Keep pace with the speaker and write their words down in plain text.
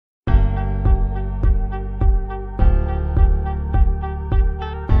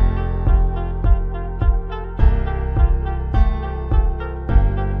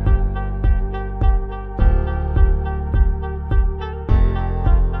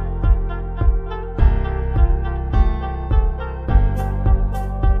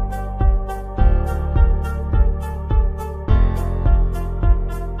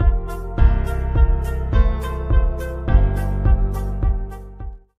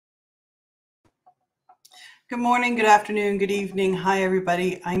Good morning, good afternoon, good evening. Hi,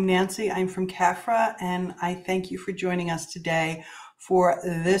 everybody. I'm Nancy. I'm from CAFRA, and I thank you for joining us today for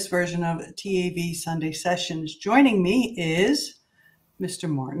this version of TAV Sunday Sessions. Joining me is Mr.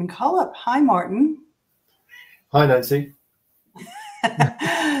 Martin Cullip. Hi, Martin. Hi, Nancy.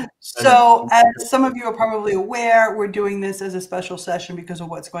 So, as some of you are probably aware, we're doing this as a special session because of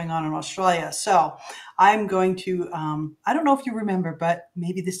what's going on in Australia. So, I'm going to, I don't know if you remember, but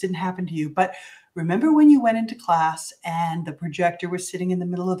maybe this didn't happen to you, but remember when you went into class and the projector was sitting in the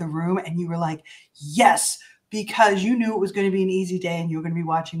middle of the room and you were like, yes, because you knew it was going to be an easy day and you were going to be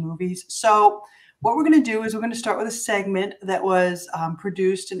watching movies. So, what we're going to do is we're going to start with a segment that was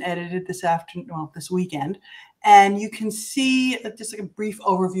produced and edited this weekend. And you can see just like a brief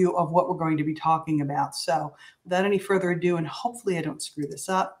overview of what we're going to be talking about. So without any further ado, and hopefully I don't screw this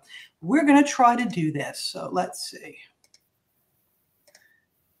up, we're going to try to do this. So let's see.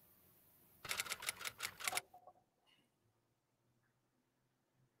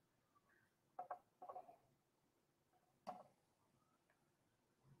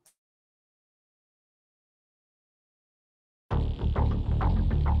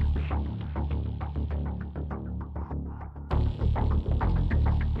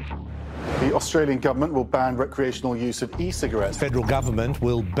 The Australian government will ban recreational use of e-cigarettes. Federal government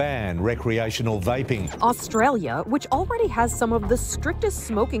will ban recreational vaping. Australia, which already has some of the strictest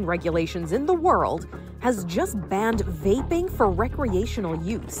smoking regulations in the world, has just banned vaping for recreational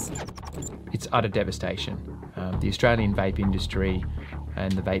use. It's utter devastation. The Australian vape industry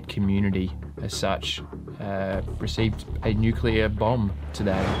and the vape community as such received a nuclear bomb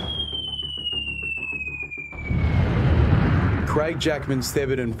today. Craig Jackman's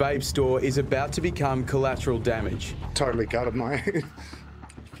Theberton vape store is about to become collateral damage. Totally gutted my...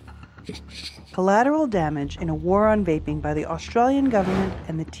 Collateral damage in a war on vaping by the Australian government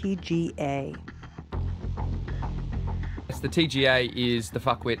and the TGA. The TGA is the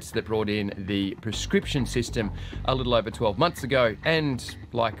fuckwits that brought in the prescription system a little over 12 months ago, and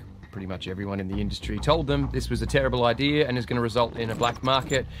like pretty much everyone in the industry told them this was a terrible idea and is going to result in a black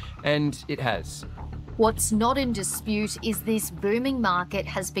market, and it has. What's not in dispute is this booming market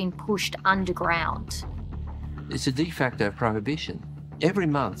has been pushed underground. It's a de facto prohibition. Every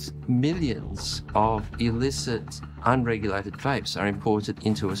month, millions of illicit, unregulated vapes are imported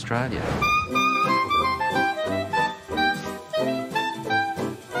into Australia.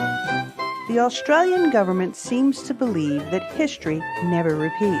 The Australian government seems to believe that history never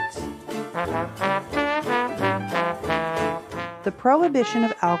repeats. The prohibition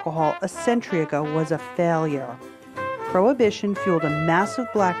of alcohol a century ago was a failure. Prohibition fueled a massive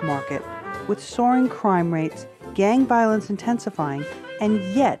black market with soaring crime rates, gang violence intensifying, and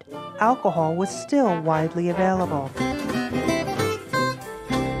yet alcohol was still widely available.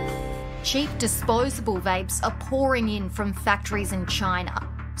 Cheap disposable vapes are pouring in from factories in China,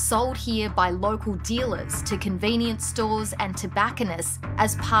 sold here by local dealers to convenience stores and tobacconists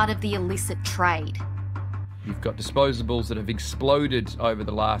as part of the illicit trade. You've got disposables that have exploded over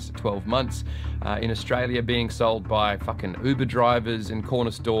the last 12 months in Australia, being sold by fucking Uber drivers and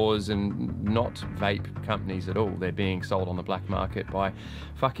corner stores and not vape companies at all. They're being sold on the black market by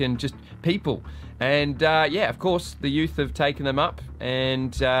fucking just people. And yeah, of course, the youth have taken them up,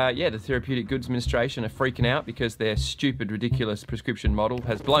 and yeah, the Therapeutic Goods Administration are freaking out because their stupid, ridiculous prescription model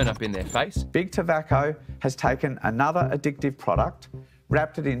has blown up in their face. Big Tobacco has taken another addictive product,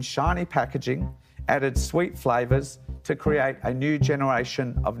 wrapped it in shiny packaging, added sweet flavours to create a new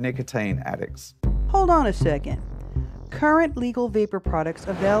generation of nicotine addicts. Hold on a second. Current legal vapor products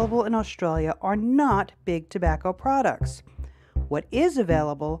available in Australia are not big tobacco products. What is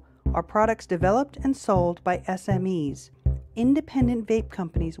available are products developed and sold by SMEs, independent vape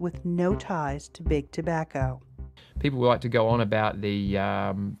companies with no ties to big tobacco. People like to go on about the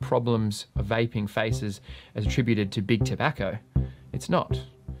problems vaping faces as attributed to big tobacco. It's not.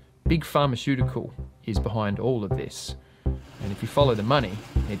 Big pharmaceutical is behind all of this. And if you follow the money,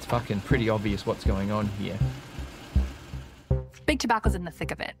 it's fucking pretty obvious what's going on here. Big tobacco's in the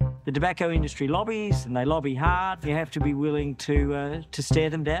thick of it. The tobacco industry lobbies, and they lobby hard. You have to be willing to stare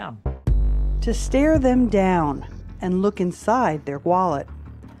them down. To stare them down and look inside their wallet.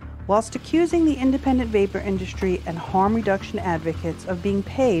 Whilst accusing the independent vapor industry and harm reduction advocates of being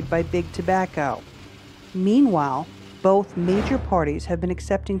paid by big tobacco. Meanwhile, both major parties have been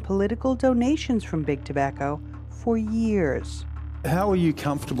accepting political donations from big tobacco for years. How are you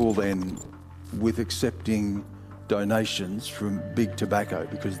comfortable then with accepting donations from big tobacco,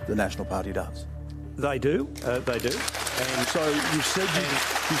 because the National Party does? They do. And so you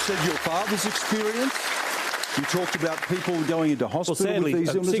said your father's experience You talked about people going into hospital sadly, with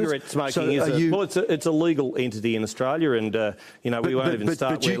these illnesses. Cigarette smoking it's a legal entity in Australia, and we won't even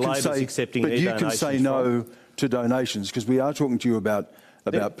start where Labor's accepting their donations. But you can say no to donations, because we are talking to you about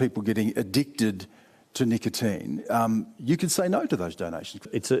people getting addicted to nicotine. You can say no to those donations.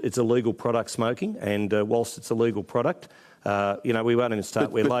 It's a legal product, smoking, and whilst it's a legal product, we won't even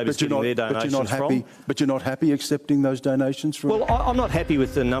start where Labor's getting their donations from. But you're not happy accepting those donations from? Well, I'm not happy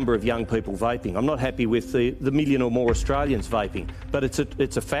with the number of young people vaping. I'm not happy with the million or more Australians vaping. But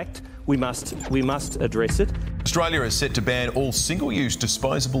it's a fact. We must address it. Australia is set to ban all single-use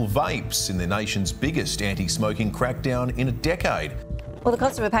disposable vapes in the nation's biggest anti-smoking crackdown in a decade. Well, the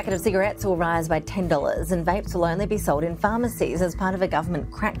cost of a packet of cigarettes will rise by $10 and vapes will only be sold in pharmacies as part of a government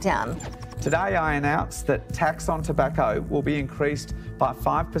crackdown. Today I announced that tax on tobacco will be increased by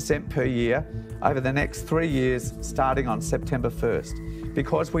 5% per year over the next 3 years starting on September 1st,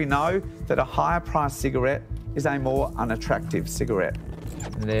 because we know that a higher priced cigarette is a more unattractive cigarette.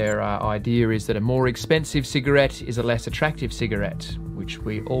 Their idea is that a more expensive cigarette is a less attractive cigarette, which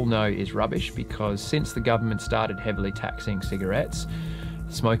we all know is rubbish, because since the government started heavily taxing cigarettes,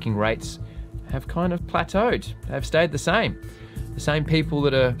 smoking rates have kind of plateaued. They've stayed the same. The same people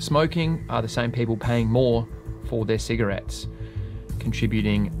that are smoking are the same people paying more for their cigarettes,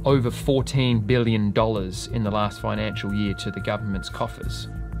 contributing over $14 billion in the last financial year to the government's coffers.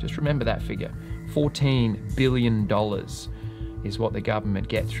 Just remember that figure. $14 billion is what the government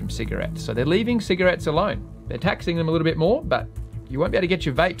gets from cigarettes. So they're leaving cigarettes alone. They're taxing them a little bit more, but you won't be able to get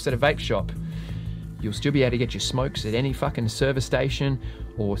your vapes at a vape shop. You'll still be able to get your smokes at any fucking service station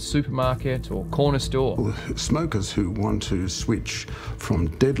or supermarket or corner store. Well, smokers who want to switch from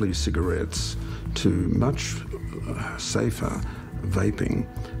deadly cigarettes to much safer vaping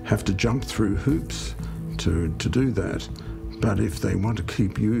have to jump through hoops to do that. But if they want to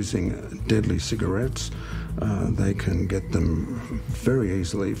keep using deadly cigarettes, they can get them very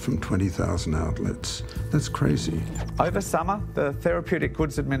easily from 20,000 outlets. That's crazy. Over summer, the Therapeutic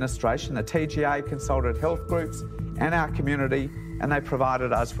Goods Administration, the TGA, consulted health groups and our community, and they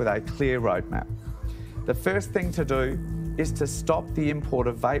provided us with a clear roadmap. The first thing to do is to stop the import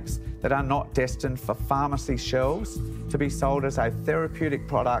of vapes that are not destined for pharmacy shelves to be sold as a therapeutic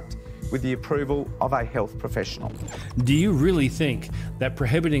product with the approval of a health professional. Do you really think that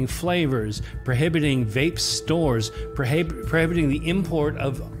prohibiting flavors, prohibiting vape stores, prohibiting the import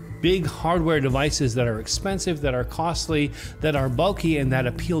of big hardware devices that are expensive, that are costly, that are bulky, and that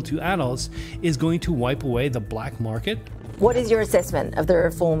appeal to adults is going to wipe away the black market? What is your assessment of the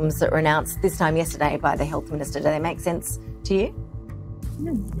reforms that were announced this time yesterday by the Health Minister? Do they make sense to you?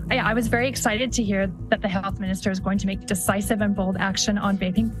 I was very excited to hear that the Health Minister is going to make decisive and bold action on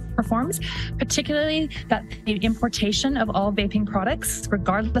vaping reforms, particularly that the importation of all vaping products,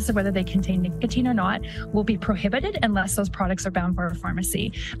 regardless of whether they contain nicotine or not, will be prohibited unless those products are bound for a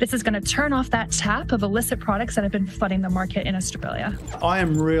pharmacy. This is going to turn off that tap of illicit products that have been flooding the market in Australia. I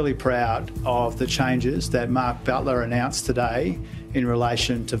am really proud of the changes that Mark Butler announced today in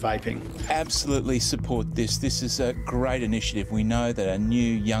relation to vaping. Absolutely support this. This is a great initiative. We know that a new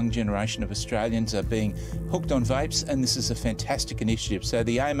young generation of Australians are being hooked on vapes, and this is a fantastic initiative. So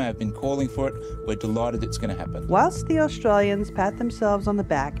the AMA have been calling for it. We're delighted it's going to happen. Whilst the Australians pat themselves on the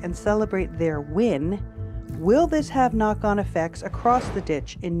back and celebrate their win, will this have knock-on effects across the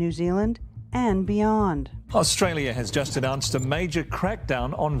ditch in New Zealand and beyond? Australia has just announced a major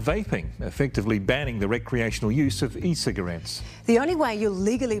crackdown on vaping, effectively banning the recreational use of e-cigarettes. The only way you'll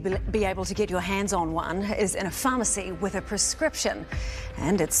legally be able to get your hands on one is in a pharmacy with a prescription.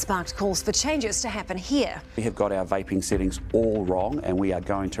 And it's sparked calls for changes to happen here. We have got our vaping settings all wrong, and we are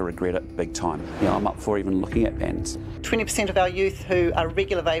going to regret it big time. I'm up for even looking at bans. 20% of our youth who are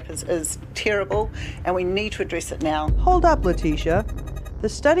regular vapers is terrible, and we need to address it now. Hold up, Letitia. The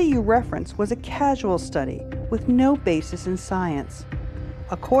study you reference was a casual study with no basis in science.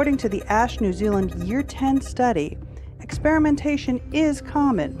 According to the ASH New Zealand Year 10 study, experimentation is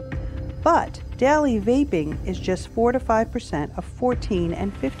common, but daily vaping is just 4 to 5% of 14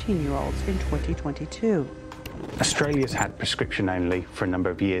 and 15-year-olds in 2022. Australia's had prescription only for a number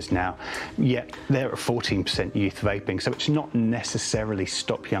of years now, yet they're at 14% youth vaping, so it's not necessarily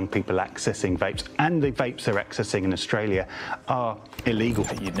stopped young people accessing vapes, and the vapes they're accessing in Australia are illegal.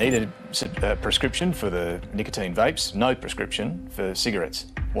 You need a prescription for the nicotine vapes, no prescription for cigarettes.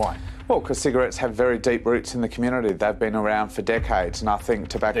 Why? Well, because cigarettes have very deep roots in the community. They've been around for decades, and I think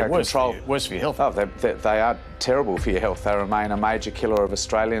tobacco control... worse for your health. Oh, they are terrible for your health. They remain a major killer of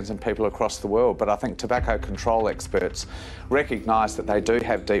Australians and people across the world. But I think tobacco control experts recognise that they do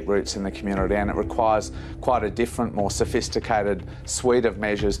have deep roots in the community, and it requires quite a different, more sophisticated suite of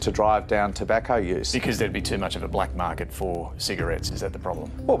measures to drive down tobacco use. Because there'd be too much of a black market for cigarettes, is that the problem?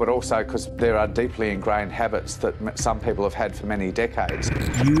 Well, but also because there are deeply ingrained habits that some people have had for many decades.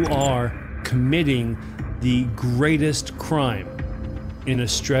 You are committing the greatest crime in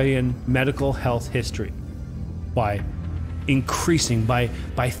Australian medical health history by increasing, by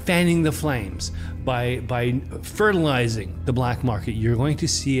fanning the flames, by fertilizing the black market. You're going to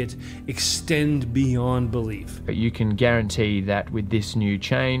see it extend beyond belief. But you can guarantee that with this new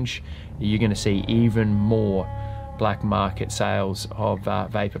change, you're going to see even more black market sales of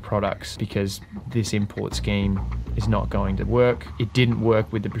vapor products, because this import scheme is not going to work. It didn't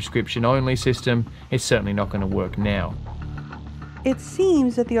work with the prescription-only system. It's certainly not going to work now. It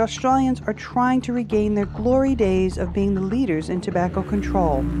seems that the Australians are trying to regain their glory days of being the leaders in tobacco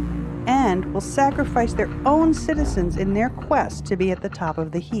control, and will sacrifice their own citizens in their quest to be at the top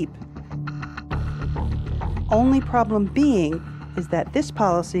of the heap. Only problem being is that this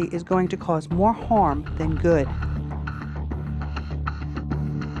policy is going to cause more harm than good.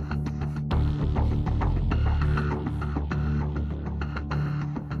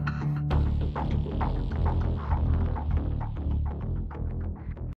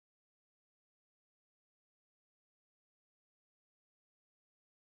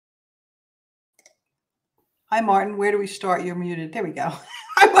 Hi, Martin. Where do we start? You're muted. There we go.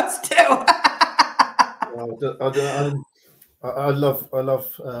 I was too. I love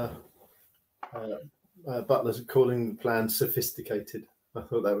Butler's calling the plan sophisticated. I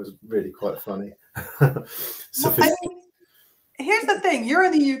thought that was really quite funny. Here's the thing. You're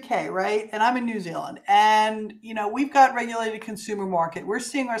in the UK, right? And I'm in New Zealand. And, you know, we've got regulated consumer market. We're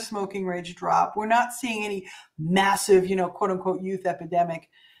seeing our smoking rates drop. We're not seeing any massive, you know, quote unquote youth epidemic.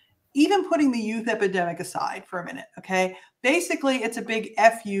 Even putting the youth epidemic aside for a minute, okay? Basically, it's a big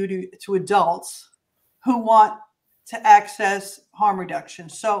FU to adults who want to access harm reduction.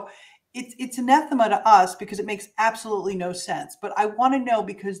 So it's anathema to us because it makes absolutely no sense. But I want to know,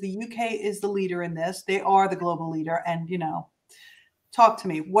 because the UK is the leader in this. They are the global leader. And, you know, talk to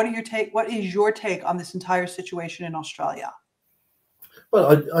me. What is your take on this entire situation in Australia?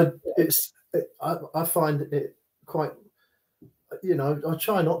 Well, I find it quite... You know, I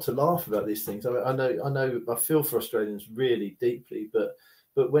try not to laugh about these things. I know, I feel for Australians really deeply, but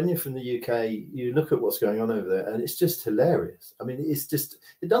when you're from the UK, you look at what's going on over there, and it's just hilarious. I mean,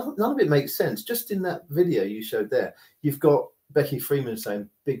 none of it makes sense. Just in that video you showed there, you've got Becky Freeman saying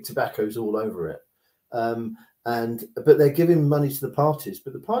big tobacco's all over it, but they're giving money to the parties,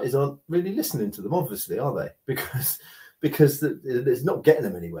 but the parties aren't really listening to them, obviously, are they? Because it's not getting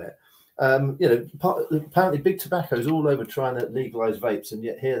them anywhere. You know, apparently big tobacco's all over trying to legalise vapes, and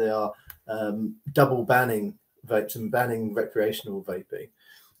yet here they are double banning vapes and banning recreational vaping.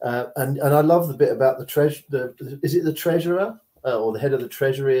 And I love the bit about is it the treasurer or the head of the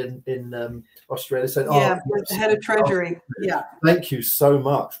treasury in Australia saying, yeah, the head of treasury. Yeah. Thank you so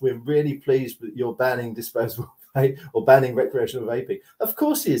much. We're really pleased that you're banning disposable vape or banning recreational vaping. Of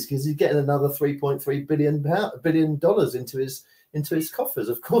course he is, because he's getting another $3.3 billion into his coffers.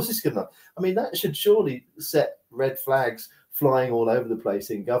 Of course he's going to. I mean, that should surely set red flags flying all over the place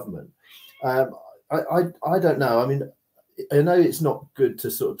in government. I don't know. I mean, I know it's not good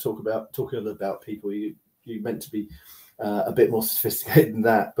to sort of talking about people. You meant to be a bit more sophisticated than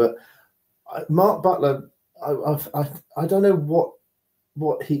that. But Mark Butler, I don't know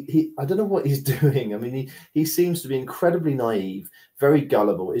I don't know what he's doing. I mean, he seems to be incredibly naive, very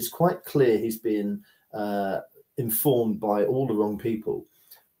gullible. It's quite clear he's been informed by all the wrong people.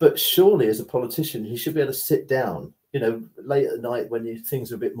 But surely, as a politician, he should be able to sit down, you know, late at night when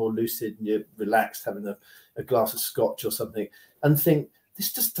things are a bit more lucid and you're relaxed, having a glass of scotch or something, and think,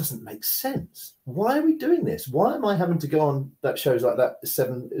 this just doesn't make sense. Why are we doing this? Why am I having to go on that shows like that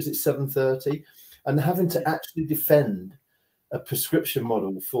 7:30 and having to actually defend a prescription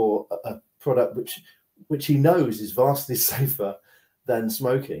model for a product which he knows is vastly safer than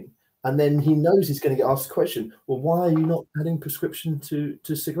smoking? And then he knows he's going to get asked the question, well, why are you not adding prescription to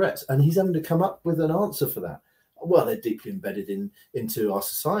cigarettes? And he's having to come up with an answer for that. Well, they're deeply embedded into our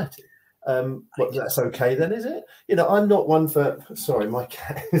society. Well, that's okay then, is it? You know, I'm not one for... Sorry, my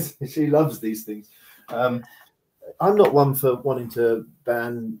cat, she loves these things. I'm not one for wanting to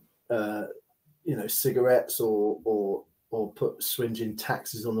ban, you know, cigarettes or put swinging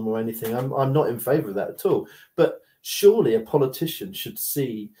taxes on them or anything. I'm not in favour of that at all. But surely a politician should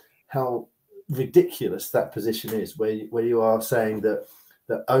see how ridiculous that position is, where you are saying that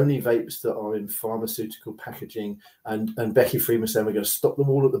only vapes that are in pharmaceutical packaging, and Becky Freeman saying we're going to stop them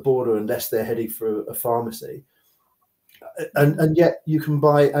all at the border unless they're heading for a pharmacy. And yet you can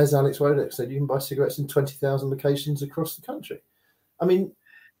buy, as Alex Wodak said, you can buy cigarettes in 20,000 locations across the country. I mean,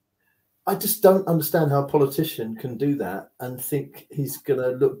 I just don't understand how a politician can do that and think he's going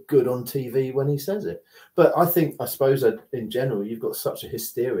to look good on TV when he says it. But I suppose that in general, you've got such a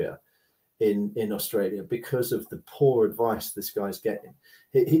hysteria in Australia because of the poor advice this guy's getting.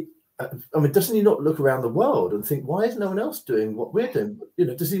 I mean, doesn't he not look around the world and think, why is no one else doing what we're doing? You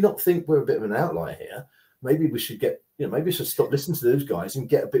know, does he not think we're a bit of an outlier here? Maybe we should maybe we should stop listening to those guys and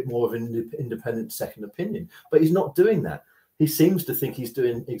get a bit more of an independent second opinion. But he's not doing that. He seems to think he's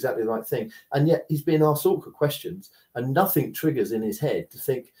doing exactly the right thing. And yet he's being asked awkward questions and nothing triggers in his head to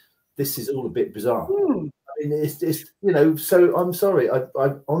think this is all a bit bizarre. I mean, it's you know, so I'm sorry.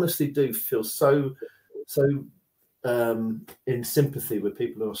 I honestly do feel so in sympathy with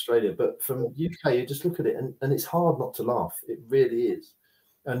people in Australia. But from UK, you just look at it and it's hard not to laugh. It really is.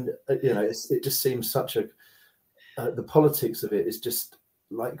 And, you know, it just seems such a, the politics of it is just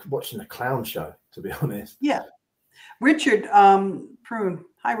like watching a clown show, to be honest. Yeah. Richard Prune,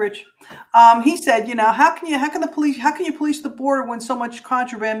 hi Rich. He said, you know, how can you police the border when so much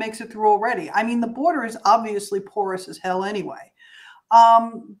contraband makes it through already? I mean, the border is obviously porous as hell anyway.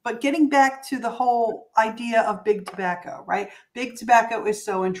 But getting back to the whole idea of big tobacco, right? Big tobacco is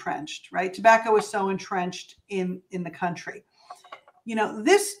so entrenched, right? Tobacco is so entrenched in the country. You know,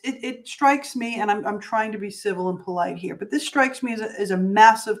 it strikes me, and I'm trying to be civil and polite here, but this strikes me as a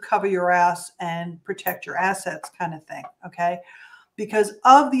massive cover your ass and protect your assets kind of thing, okay? Because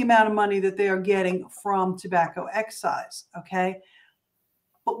of the amount of money that they are getting from tobacco excise, okay?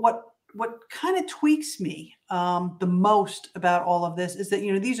 But what kind of tweaks me the most about all of this is that,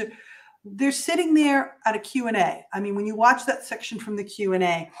 you know, they're sitting there at a Q&A. I mean, when you watch that section from the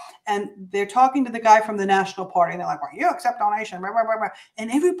Q&A and they're talking to the guy from the National Party and they're like, well, you accept donation, blah, blah, blah, blah.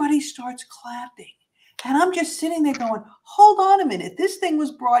 And everybody starts clapping. And I'm just sitting there going, hold on a minute. This thing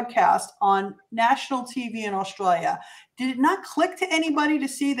was broadcast on national TV in Australia. Did it not click to anybody to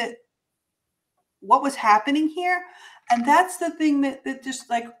see that what was happening here? And that's the thing that just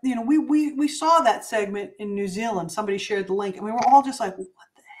like, you know, we saw that segment in New Zealand. Somebody shared the link and we were all just like, what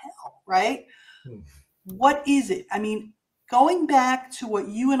the hell, right? What is it? I mean, going back to what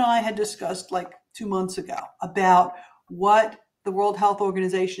you and I had discussed like 2 months ago about what the World Health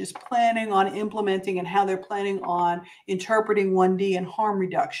Organization is planning on implementing and how they're planning on interpreting 1D and harm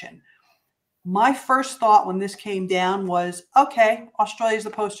reduction. My first thought when this came down was, okay, Australia is the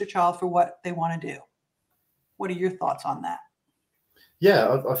poster child for what they want to do. What are your thoughts on that?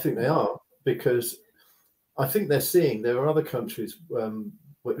 Yeah, I think they are, because I think they're seeing there are other countries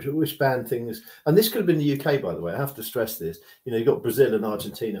which ban things, and this could have been the UK, by the way. I have to stress this. You know, you've got Brazil and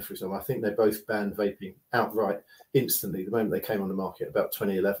Argentina, for example. I think they both banned vaping outright instantly the moment they came on the market, about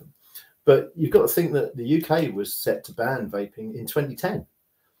 2011. But you've got to think that the UK was set to ban vaping in 2010,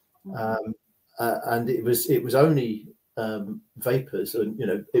 and it was only vapers, and you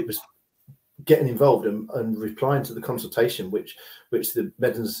know, it was getting involved and replying to the consultation which the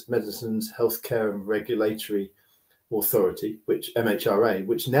Medicines Healthcare and Regulatory Authority, which MHRA,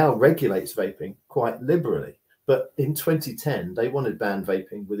 which now regulates vaping quite liberally. But in 2010, they wanted banned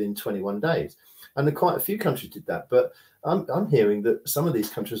vaping within 21 days. And quite a few countries did that. But I'm hearing that some of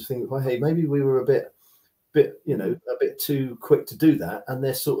these countries think, well, hey, maybe we were a bit, you know, a bit too quick to do that. And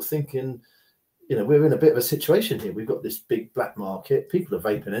they're sort of thinking, you know, we're in a bit of a situation here. We've got this big black market. People are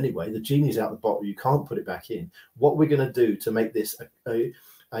vaping anyway. The genie's out the bottle. You can't put it back in. What we're going to do to make this a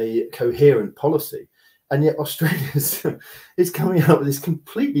coherent policy? And yet Australia is coming out with this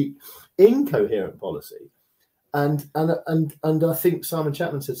completely incoherent policy. And I think Simon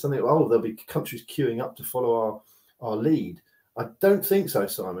Chapman said something, oh, there'll be countries queuing up to follow our lead. I don't think so,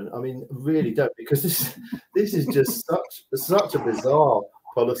 Simon. I mean, really don't, because this is just such a bizarre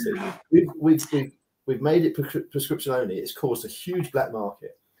policy. We've made it prescription only. It's caused a huge black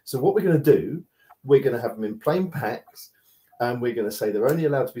market. So what we're going to do, we're going to have them in plain packs, and we're going to say they're only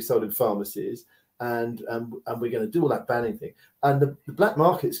allowed to be sold in pharmacies, and we're going to do all that banning thing. And the black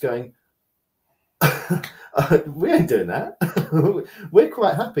market's going, we ain't doing that. We're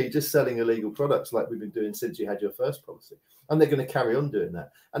quite happy just selling illegal products like we've been doing since you had your first policy. And they're going to carry on doing that.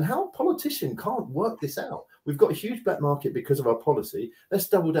 And how a politician can't work this out? We've got a huge black market because of our policy. Let's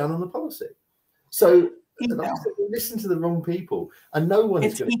double down on the policy. So listen to the wrong people, and no one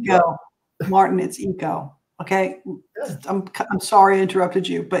is going to. It's ego, Martin. It's ego. Okay, yeah. I'm sorry I interrupted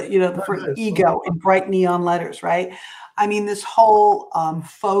you, but you know, for ego in bright neon letters, right? I mean, this whole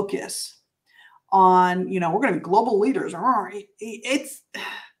focus on, we're going to be global leaders. It's,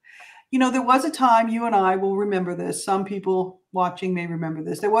 there was a time, you and I will remember this. Some people watching may remember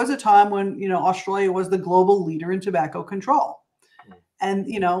this. There was a time when, Australia was the global leader in tobacco control. And,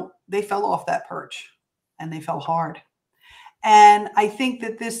 they fell off that perch and they fell hard. And I think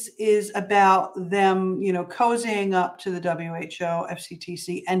that this is about them, cozying up to the WHO,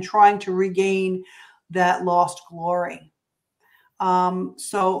 FCTC, and trying to regain that lost glory.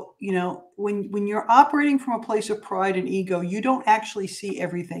 So, when you're operating from a place of pride and ego, you don't actually see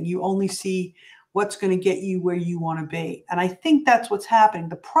everything. You only see what's going to get you where you want to be. And I think that's what's happening.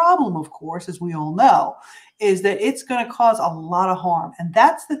 The problem, of course, as we all know, is that it's going to cause a lot of harm. And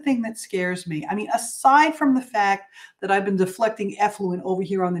that's the thing that scares me. I mean, aside from the fact that I've been deflecting effluent over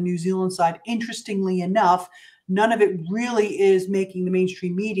here on the New Zealand side, interestingly enough, none of it really is making the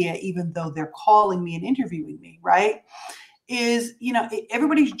mainstream media, even though they're calling me and interviewing me, right? Is,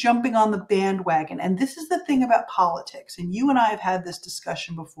 everybody's jumping on the bandwagon. And this is the thing about politics. And you and I have had this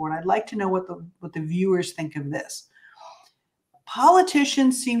discussion before, and I'd like to know what the viewers think of this.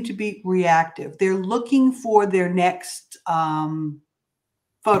 Politicians seem to be reactive. They're looking for their next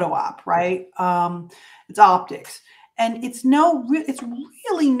photo op, right? It's optics. And it's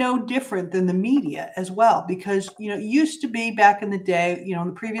really no different than the media as well, because, it used to be back in the day, in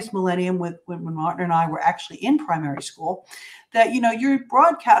the previous millennium when Martin and I were actually in primary school, that, your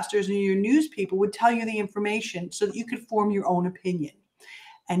broadcasters and your news people would tell you the information so that you could form your own opinion.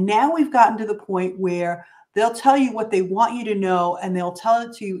 And now we've gotten to the point where they'll tell you what they want you to know, and they'll tell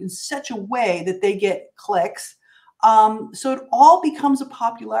it to you in such a way that they get clicks. So it all becomes a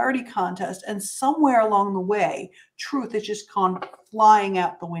popularity contest, and somewhere along the way, truth is just gone flying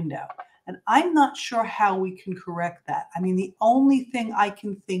out the window. And I'm not sure how we can correct that. I mean, the only thing I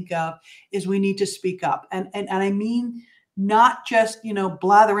can think of is we need to speak up. And I mean, not just,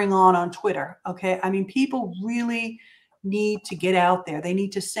 blathering on Twitter. Okay. I mean, people really need to get out there. They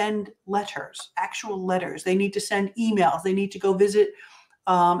need to send letters, actual letters. They need to send emails. They need to go visit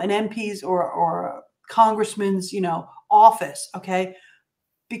an MP's or congressman's, office, okay?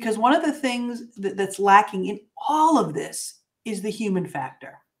 Because one of the things that's lacking in all of this is the human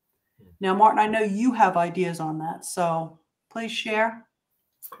factor. Now, Martin, I know you have ideas on that, so please share.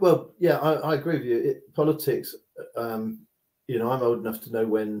 Well, yeah, I agree with you. Politics, I'm old enough to know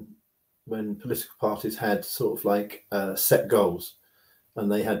when political parties had sort of like set goals, and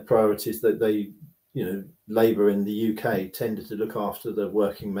they had priorities that they, Labour in the UK tended to look after the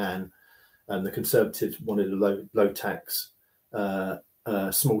working man, and the Conservatives wanted a low tax,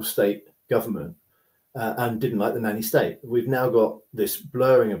 small state government, and didn't like the nanny state. We've now got this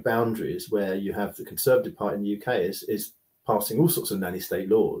blurring of boundaries where you have the Conservative Party in the UK is passing all sorts of nanny state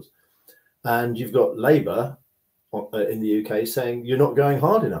laws, and you've got Labour in the UK saying you're not going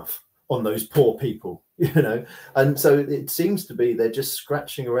hard enough on those poor people, and so it seems to be they're just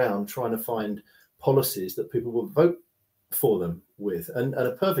scratching around trying to find policies that people will vote for them with. And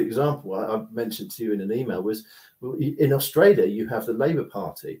a perfect example I mentioned to you in an email was in Australia. You have the Labour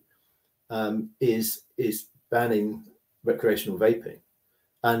Party is banning recreational vaping,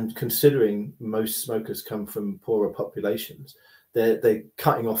 and considering most smokers come from poorer populations, they're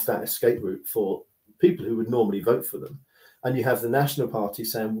cutting off that escape route for people who would normally vote for them. And you have the National Party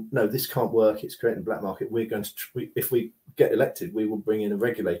saying, no, this can't work. It's creating a black market. We're going to, if we get elected, we will bring in a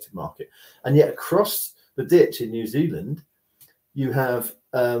regulated market. And yet across the ditch in New Zealand, you have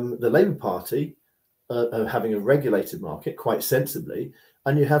the Labour Party having a regulated market quite sensibly.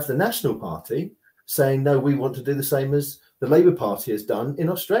 And you have the National Party saying, no, we want to do the same as the Labour Party has done in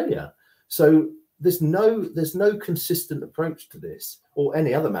Australia. So there's no consistent approach to this or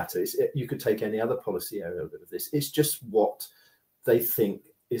any other matter. You could take any other policy area of this. It's just what they think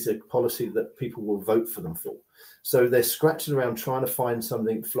is a policy that people will vote for them for. So they're scratching around trying to find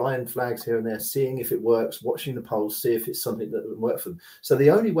something, flying flags here and there, seeing if it works, watching the polls, see if it's something that would work for them. So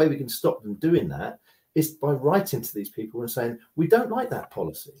the only way we can stop them doing that is by writing to these people and saying, we don't like that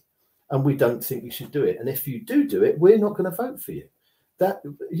policy and we don't think you should do it. And if you do it, we're not going to vote for you. That,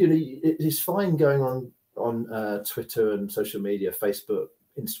 it's fine going on Twitter and social media, Facebook,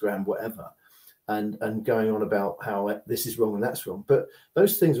 Instagram, whatever, and going on about how this is wrong and that's wrong. But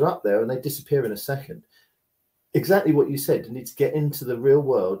those things are up there and they disappear in a second. Exactly what you said. You need to get into the real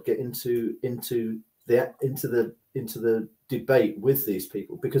world, get into the debate with these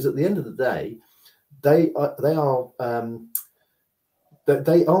people, because at the end of the day, they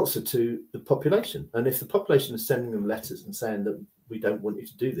answer to the population. And if the population is sending them letters and saying that we don't want you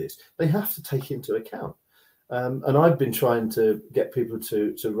to do this, they have to take into account. And I've been trying to get people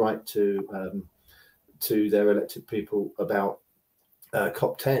to write to to their elected people about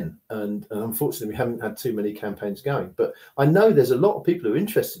COP10, and unfortunately we haven't had too many campaigns going. But I know there's a lot of people who are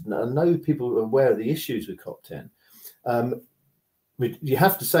interested in it. I know people are aware of the issues with COP10. You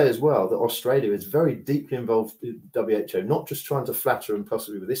have to say as well that Australia is very deeply involved in WHO, not just trying to flatter and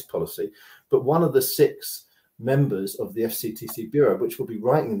possibly with this policy, but one of the 6 members of the FCTC Bureau, which will be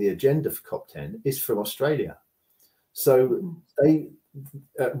writing the agenda for COP10, is from Australia. So I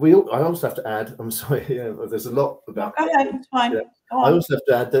also have to add, I'm sorry, there's a lot about. Go ahead, it's fine. I also have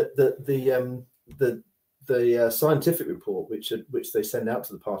to add that the scientific report, which they send out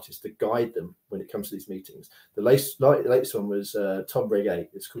to the parties to guide them when it comes to these meetings. The latest one was TOB-Reg 8.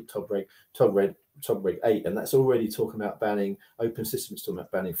 It's called TOB-Reg 8, and that's already talking about banning open systems, talking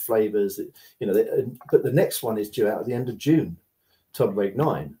about banning flavors. But the next one is due out at the end of June, TOB-Reg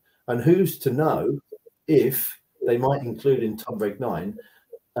 9, and who's to know if they might include in TOB-Reg 9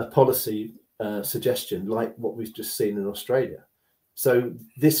 a policy suggestion like what we've just seen in Australia. So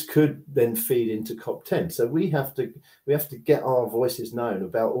this could then feed into COP10. So we have to get our voices known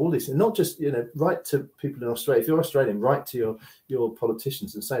about all this, and not just write to people in Australia. If you're Australian, write to your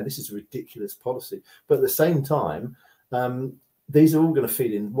politicians and say this is a ridiculous policy. But at the same time, these are all going to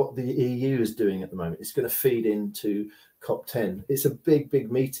feed in what the EU is doing at the moment. It's going to feed into COP10. It's a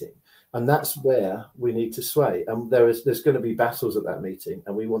big meeting, and that's where we need to sway. And there's going to be battles at that meeting,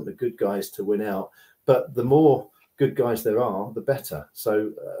 and we want the good guys to win out. But the more good guys there are, the better.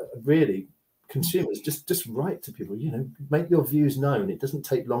 So really, consumers, just write to people, make your views known. It doesn't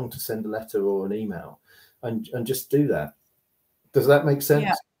take long to send a letter or an email, and just do that. Does that make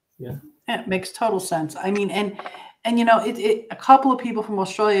sense? Yeah, it makes total sense. I mean, and a couple of people from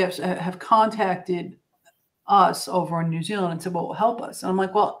Australia have contacted us over in New Zealand and said, well, help us. And I'm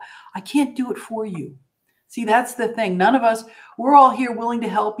like, well, I can't do it for you. See, that's the thing. None of us, we're all here willing to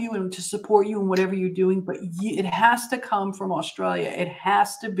help you and to support you in whatever you're doing, but it has to come from Australia. It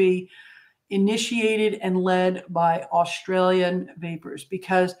has to be initiated and led by Australian vapors,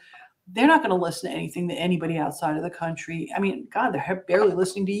 because they're not going to listen to anything that anybody outside of the country. I mean, God, they're barely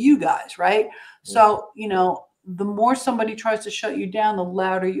listening to you guys, right? So, the more somebody tries to shut you down, the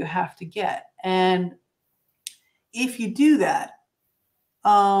louder you have to get. And if you do that,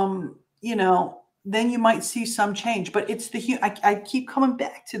 then you might see some change. But it's I keep coming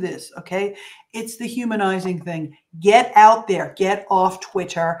back to this, okay? It's the humanizing thing. Get out there. Get off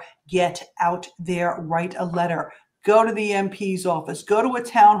Twitter. Get out there. Write a letter. Go to the MP's office. Go to a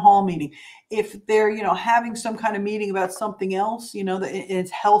town hall meeting. If they're, having some kind of meeting about something else, that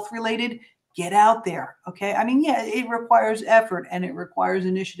it's health related, get out there, okay? I mean, yeah, it requires effort and it requires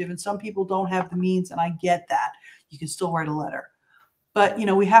initiative, and some people don't have the means, and I get that. You can still write a letter. But,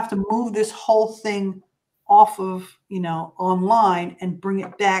 we have to move this whole thing off of, online and bring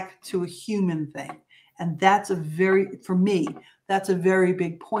it back to a human thing. And that's for me, that's a very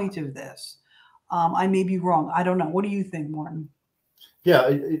big point of this. I may be wrong. I don't know. What do you think, Martin? Yeah,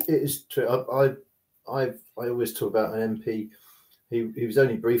 it is true. I always talk about an MP. He was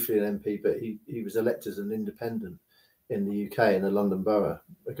only briefly an MP, but he was elected as an independent in the UK in the London Borough,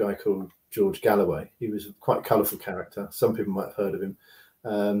 a guy called George Galloway. He was a quite colourful character. Some people might have heard of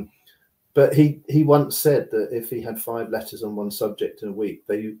him. But he once said that if he had 5 letters on one subject in a week,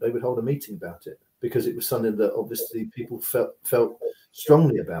 they would hold a meeting about it, because it was something that obviously people felt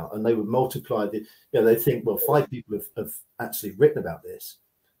strongly about, and they would multiply they think, well, 5 people have actually written about this.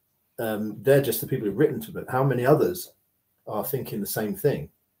 They're just the people who've written to it. How many others are thinking the same thing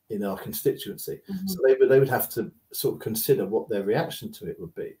in our constituency? Mm-hmm. So they would have to sort of consider what their reaction to it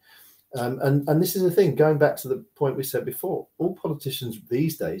would be. And this is the thing, going back to the point we said before, all politicians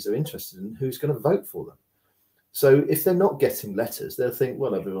these days are interested in who's going to vote for them. So if they're not getting letters, they'll think,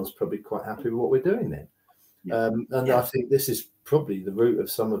 well, everyone's probably quite happy with what we're doing then. Yeah. I think this is probably the root of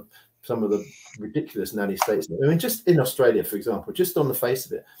some of the ridiculous nanny states. I mean, just in Australia, for example, just on the face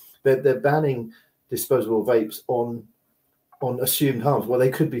of it, they're banning disposable vapes on assumed harms. Well, they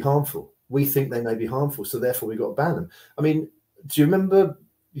could be harmful. We think they may be harmful, so therefore we've got to ban them. I mean, do you remember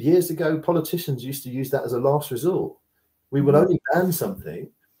years ago, politicians used to use that as a last resort? We will only ban something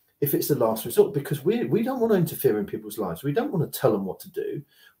if it's the last resort, because we don't want to interfere in people's lives. We don't want to tell them what to do.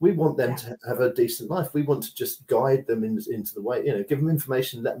 We want them to have a decent life. We want to just guide them into the way, give them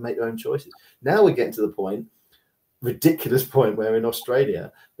information, let them make their own choices. Now we're getting to the ridiculous point where in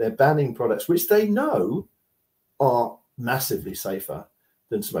Australia, they're banning products which they know are massively safer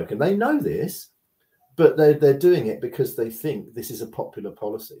than smoke. And they know this, but they're doing it because they think this is a popular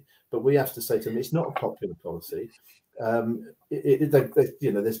policy. But we have to say to them, it's not a popular policy.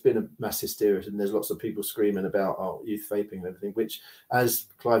 you know, there's been a mass hysteria, and there's lots of people screaming about youth vaping and everything, which, as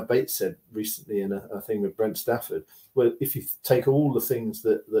Clive Bates said recently in a thing with Brent Stafford, well, if you take all the things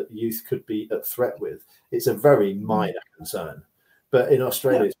that youth could be at threat with, it's a very minor concern. But in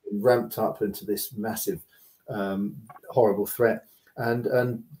Australia, it's been ramped up into this massive, horrible threat,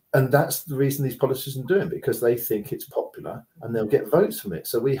 and that's the reason these politicians are doing it, because they think it's popular and they'll get votes from it.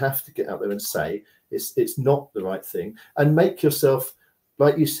 So we have to get out there and say it's not the right thing, and make yourself,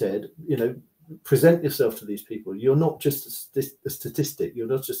 like you said, you know, present yourself to these people. You're not just a statistic. You're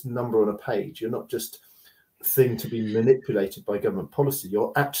not just a number on a page. You're not just a thing to be manipulated by government policy.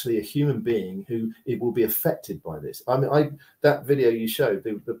 You're actually a human being who it will be affected by this. I mean, that video you showed,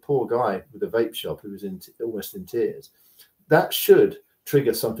 the poor guy with the vape shop who was almost in tears, that should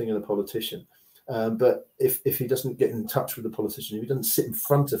trigger something in a politician. But if he doesn't get in touch with the politician, if he doesn't sit in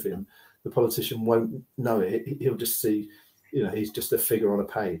front of him, the politician won't know it. He'll just see, you know, he's just a figure on a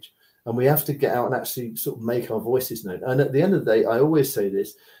page. And we have to get out and actually sort of make our voices known. And at the end of the day, I always say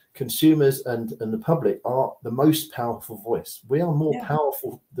this, consumers and the public are the most powerful voice. We are more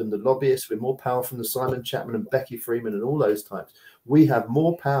powerful than the lobbyists. We're more powerful than the Simon Chapman and Becky Freeman and all those types. We have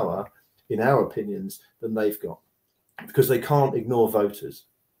more power, in our opinions, than they've got, because they can't ignore voters.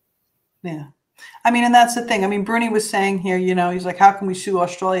 Yeah. I mean, and that's the thing. I mean, Bernie was saying here, you know, he's like, how can we sue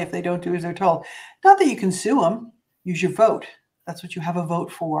Australia if they don't do as they're told? Not that you can sue them. Use your vote. That's what you have a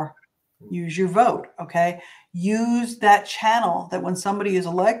vote for. Use your vote. Okay. Use that channel that when somebody is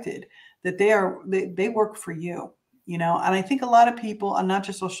elected, that they work for you, you know. And I think a lot of people, and not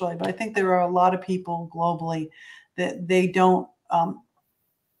just Australia, but I think there are a lot of people globally that they don't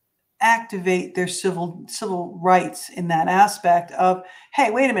activate their civil rights in that aspect of, hey,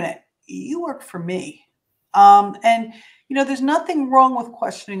 wait a minute, you work for me. And, you know, there's nothing wrong with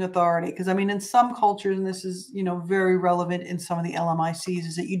questioning authority, because, I mean, in some cultures, and this is, you know, very relevant in some of the LMICs,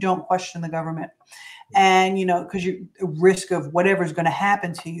 is that you don't question the government. And, you know, because you risk of whatever's going to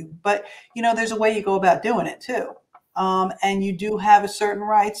happen to you. But, you know, there's a way you go about doing it, too. And you do have a certain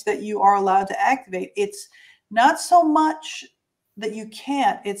rights that you are allowed to activate. It's not so much that you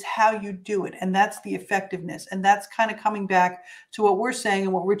can't, it's how you do it. And that's the effectiveness. And that's kind of coming back to what we're saying,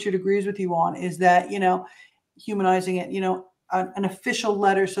 and what Richard agrees with you on, is that, you know, humanizing it, you know, an official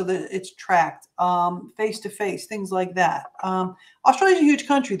letter so that it's tracked, face-to-face, things like that. Australia's a huge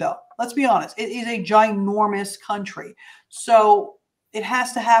country, though. Let's be honest. It is a ginormous country. So it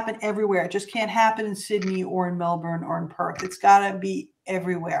has to happen everywhere. It just can't happen in Sydney or in Melbourne or in Perth. It's got to be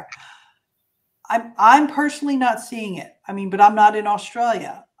everywhere. I'm personally not seeing it. I mean, but I'm not in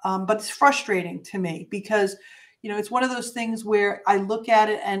Australia. But it's frustrating to me because, you know, it's one of those things where I look at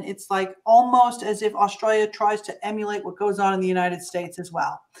it and it's like almost as if Australia tries to emulate what goes on in the United States as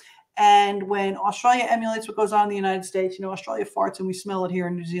well. And when Australia emulates what goes on in the United States, you know, Australia farts and we smell it here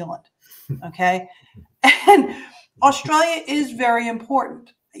in New Zealand. Okay. And Australia is very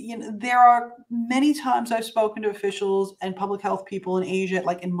important. You know, there are many times I've spoken to officials and public health people in Asia,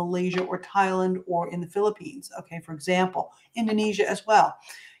 like in Malaysia or Thailand or in the Philippines. Okay, for example, Indonesia as well.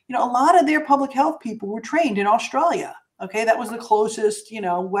 You know, a lot of their public health people were trained in Australia. Okay, that was the closest, you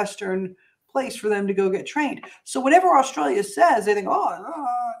know, Western place for them to go get trained. So whatever Australia says, they think,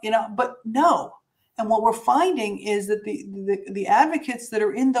 you know, but no. And what we're finding is that the advocates that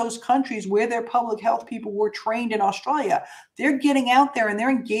are in those countries where their public health people were trained in Australia, they're getting out there and they're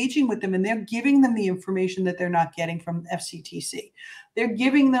engaging with them and they're giving them the information that they're not getting from FCTC. They're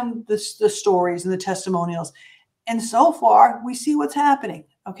giving them the stories and the testimonials. And so far, we see what's happening.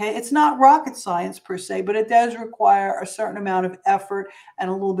 Okay, it's not rocket science per se, but it does require a certain amount of effort and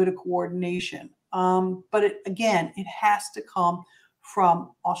a little bit of coordination. But again, it has to come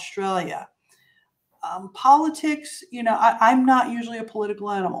from Australia. Politics, you know, I'm not usually a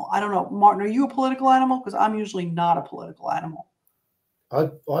political animal. I don't know, Martin, are you a political animal? Because I'm usually not a political animal.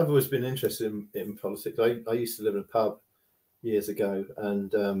 I've always been interested in politics. I used to live in a pub years ago,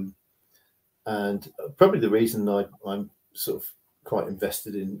 and probably the reason I'm sort of quite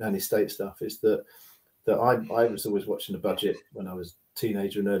invested in nanny-state stuff is that I was always watching the budget when I was a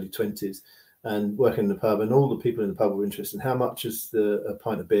teenager and early 20s. And working in the pub, and all the people in the pub were interested in how much has a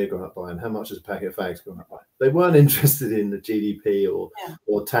pint of beer gone up by and how much has a packet of fags gone up by. They weren't interested in the GDP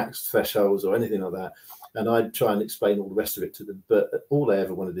or tax thresholds or anything like that. And I'd try and explain all the rest of it to them. But all they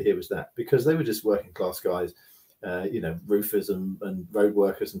ever wanted to hear was that, because they were just working class guys, you know, roofers and road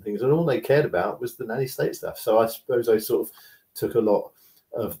workers and things. And all they cared about was the nanny state stuff. So I suppose I sort of took a lot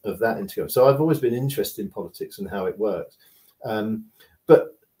of that into it. So I've always been interested in politics and how it works.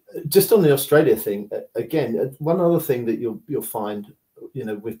 But just on the Australia thing, again, one other thing that you'll find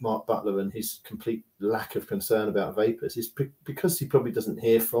with Mark Butler and his complete lack of concern about vapors is because he probably doesn't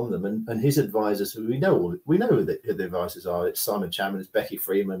hear from them, and his advisors, who we know who the advisors are. It's Simon Chapman, it's Becky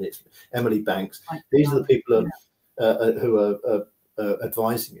Freeman, it's Emily Banks. These are the people who are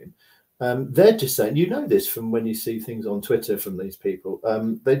advising him. They're just saying, this from when you see things on Twitter from these people.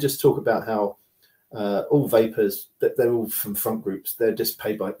 They just talk about how all vapors, that they're all from front groups. They're just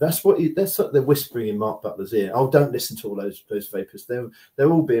paid by. That's what they're whispering in Mark Butler's ear. Oh, don't listen to all those vapors. They're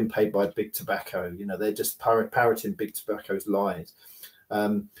all being paid by big tobacco. They're just parroting big tobacco's lies.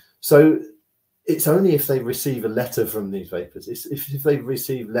 So it's only if they receive a letter from these vapors. If they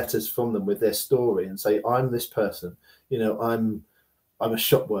receive letters from them with their story and say, I'm this person. I'm a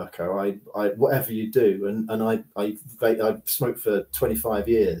shop worker. I whatever you do, and I smoked for 25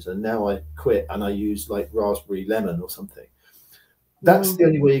 years, and now I quit and I use like raspberry lemon or something. That's the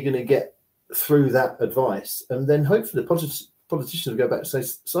only way you're going to get through that advice, and then hopefully the politicians will go back and say,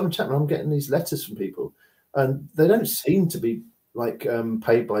 Simon Chapman, I'm getting these letters from people, and they don't seem to be like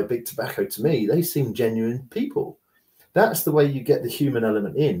paid by big tobacco to me. They seem genuine people. That's the way you get the human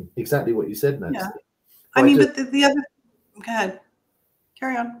element in. Exactly what you said, Nancy. Yeah. I mean, but the other. Go ahead.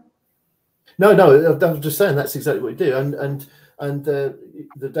 Carry on. No, I was just saying that's exactly what you do, and the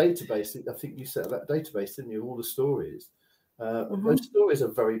database. I think you set up that database, didn't you? All the stories. Those stories are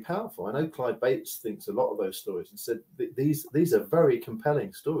very powerful. I know Clyde Bates thinks a lot of those stories and said these are very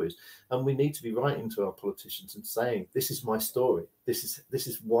compelling stories, and we need to be writing to our politicians and saying, this is my story. This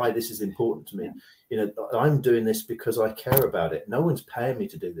is why this is important to me. I'm doing this because I care about it. No one's paying me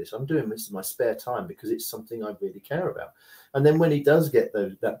to do this. I'm doing this in my spare time because it's something I really care about. And then when he does get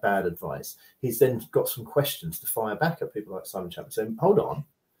that bad advice, he's then got some questions to fire back at people like Simon Chapman, saying, hold on.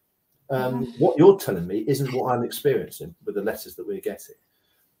 What you're telling me isn't what I'm experiencing with the letters that we're getting.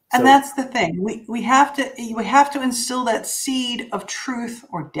 And that's the thing. We have to instill that seed of truth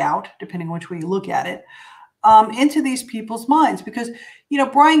or doubt, depending on which way you look at it, into these people's minds. Because,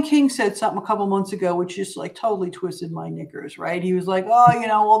 Brian King said something a couple months ago, which just like totally twisted my knickers, right? He was like, oh,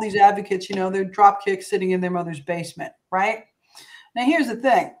 all these advocates, they're drop kicks sitting in their mother's basement, right? Now, here's the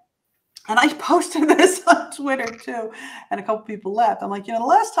thing. And I posted this on Twitter too, and a couple people laughed. I'm like, the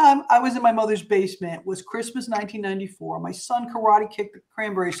last time I was in my mother's basement was Christmas 1994. My son karate kicked the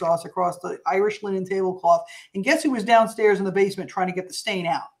cranberry sauce across the Irish linen tablecloth, and guess who was downstairs in the basement trying to get the stain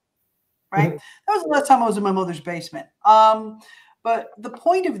out? Right? That was the last time I was in my mother's basement. But the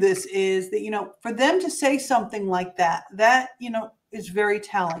point of this is that for them to say something like that is very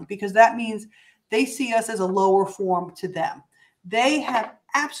telling, because that means they see us as a lower form to them. They have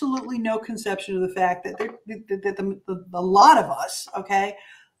absolutely no conception of the fact that a lot of us, okay,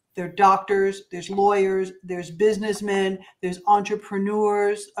 there are doctors, there's lawyers, there's businessmen, there's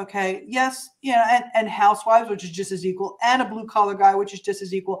entrepreneurs, okay, yes, and housewives, which is just as equal, and a blue collar guy, which is just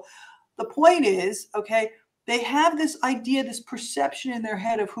as equal. The point is, okay, they have this idea, this perception in their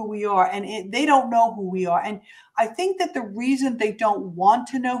head of who we are, and they don't know who we are. And I think that the reason they don't want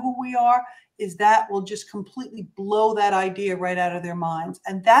to know who we are is that will just completely blow that idea right out of their minds.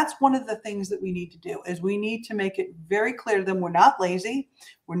 And that's one of the things that we need to do, is we need to make it very clear to them we're not lazy,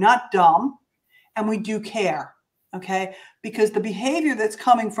 we're not dumb, and we do care, okay? Because the behavior that's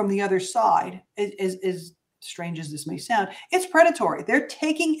coming from the other side is strange as this may sound, it's predatory. They're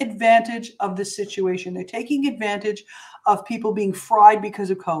taking advantage of the situation. They're taking advantage of people being fried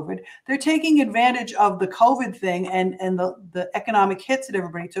because of COVID. They're taking advantage of the COVID thing and the economic hits that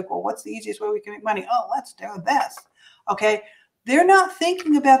everybody took. Well, what's the easiest way we can make money? Oh, let's do this. Okay. They're not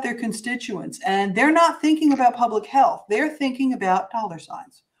thinking about their constituents, and they're not thinking about public health. They're thinking about dollar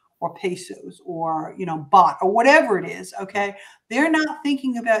signs or pesos or, baht or whatever it is. Okay. They're not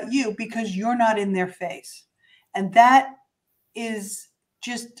thinking about you because you're not in their face. And that is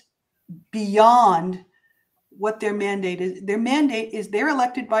just beyond what their mandate is. Their mandate is they're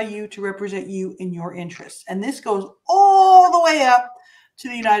elected by you to represent you in your interests. And this goes all the way up to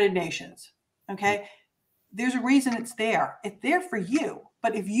the United Nations. Okay. There's a reason it's there. It's there for you.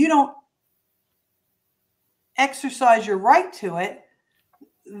 But if you don't exercise your right to it,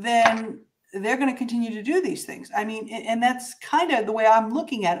 then they're going to continue to do these things. I mean, and that's kind of the way I'm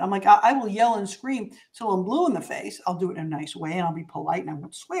looking at it. I'm like, I will yell and scream till I'm blue in the face. I'll do it in a nice way, and I'll be polite, and I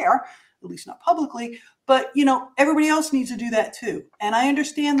won't swear, at least not publicly. But, everybody else needs to do that too. And I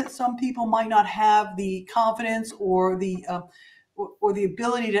understand that some people might not have the confidence or the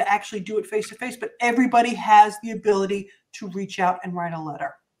ability to actually do it face to face, but everybody has the ability to reach out and write a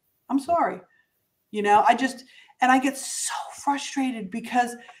letter. I'm sorry. I get so frustrated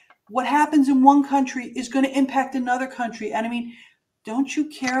because what happens in one country is going to impact another country. And I mean, don't you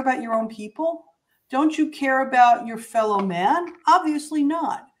care about your own people? Don't you care about your fellow man? Obviously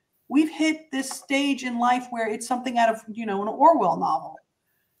not. We've hit this stage in life where it's something out of, an Orwell novel.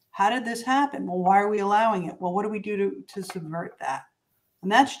 How did this happen? Well, why are we allowing it? Well, what do we do to subvert that?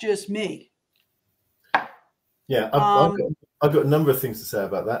 And that's just me. Yeah, I've got a number of things to say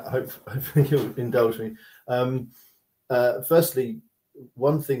about that. Hopefully you'll indulge me. Firstly,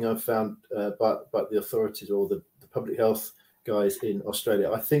 one thing I've found about the authorities or the public health guys in Australia,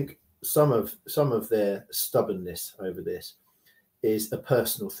 I think some of their stubbornness over this is a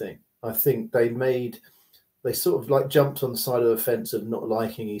personal thing. I think they sort of like jumped on the side of the fence of not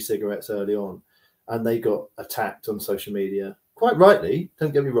liking e-cigarettes early on, and they got attacked on social media, quite rightly,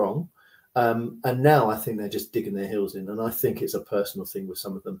 don't get me wrong. And now I think they're just digging their heels in, and I think it's a personal thing with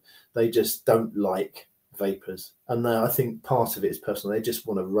some of them. They just don't like vapors, and I think part of it is personal. They just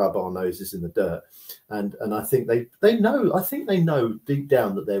want to rub our noses in the dirt, and I think they know. I think they know deep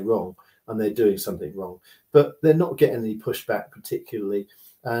down that they're wrong and they're doing something wrong, but they're not getting any pushback particularly.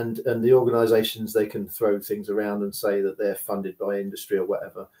 And the organisations, they can throw things around and say that they're funded by industry or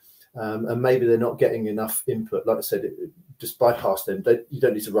whatever, and maybe they're not getting enough input. Like I said, just bypass them. You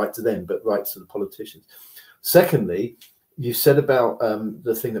don't need to write to them, but write to the politicians. Secondly, you said about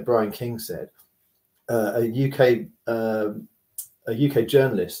the thing that Brian King said. A UK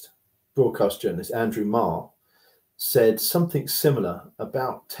journalist, broadcast journalist, Andrew Marr, said something similar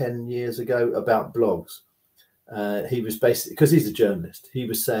about 10 years ago about blogs. He was basically, because he's a journalist, he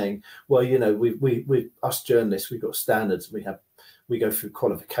was saying, well, we us journalists, we've got standards, we go through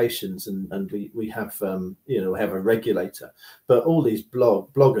qualifications, and we have have a regulator, but all these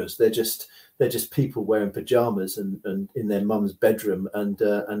bloggers, they're just people wearing pajamas and in their mum's bedroom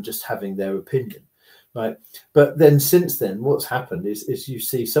and just having their opinion. Right. But then since then, what's happened is you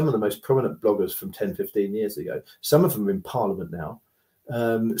see some of the most prominent bloggers from 10, 15 years ago. Some of them are in Parliament now.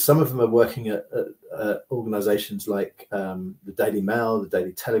 Some of them are working at organisations like the Daily Mail, the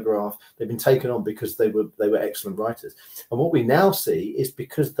Daily Telegraph. They've been taken on because they were excellent writers. And what we now see is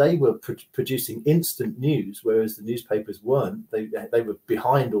because they were producing instant news, whereas the newspapers weren't. They were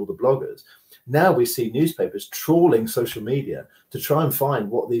behind all the bloggers. Now we see newspapers trawling social media to try and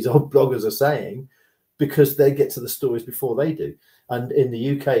find what these old bloggers are saying, because they get to the stories before they do. And in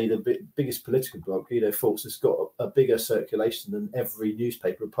the UK, the biggest political blog, Fox, has got a bigger circulation than every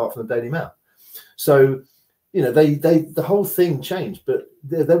newspaper apart from the Daily Mail. So, the whole thing changed, but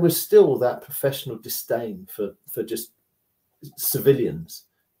there was still that professional disdain for just civilians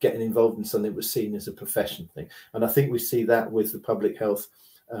getting involved in something that was seen as a profession thing. And I think we see that with the public health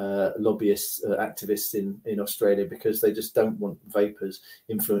lobbyists, activists in Australia, because they just don't want vapors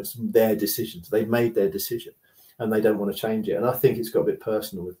influencing their decisions. They've made their decision and they don't want to change it. And I think it's got a bit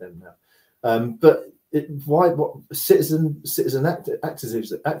personal with them now. But what citizen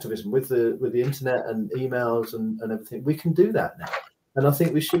activism with the internet and emails and everything, we can do that now. And I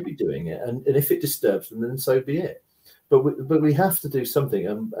think we should be doing it. And if it disturbs them, then so be it. But we have to do something,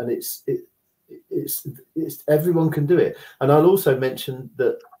 and it's everyone can do it. And I'll also mention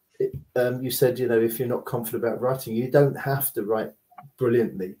that you said, if you're not confident about writing, you don't have to write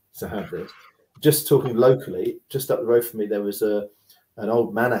brilliantly to have this. Just talking locally, just up the road from me, there was an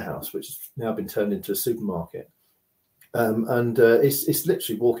old manor house which has now been turned into a supermarket, and it's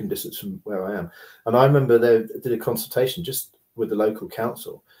literally walking distance from where I am. And I remember they did a consultation just with the local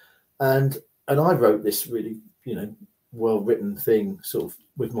council, and I wrote this really well-written thing, sort of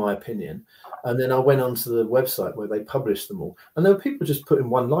with my opinion, and then I went onto the website where they published them all, and there were people just putting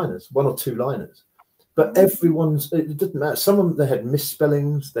one-liners, one or two-liners, but it didn't matter. Some of them, they had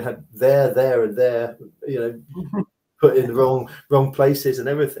misspellings, they had there and there, put in the wrong places and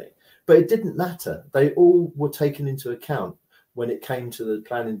everything, but it didn't matter. They all were taken into account when it came to the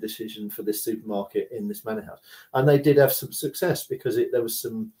planning decision for this supermarket in this manor house, and they did have some success because there was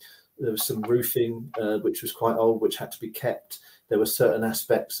some roofing which was quite old, which had to be kept. There were certain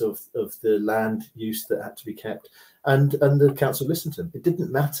aspects of the land use that had to be kept, and the council listened to them. It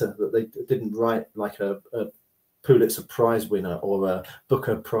didn't matter that they didn't write like a Pulitzer Prize winner or a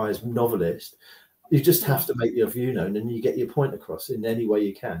Booker Prize novelist. You just have to make your view known, and you get your point across in any way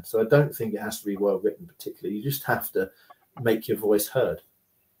you can. So I don't think it has to be well written particularly. You just have to make your voice heard.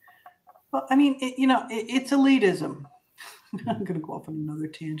 Well, I mean, it's elitism. I'm going to go off on another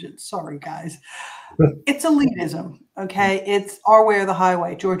tangent. Sorry, guys. It's elitism, okay? It's our way or the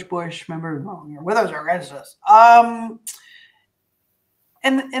highway. George Bush, remember, you're with us or against us.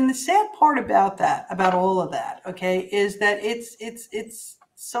 And the sad part about that, about all of that, okay, is that it's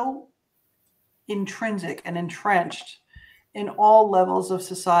so intrinsic and entrenched in all levels of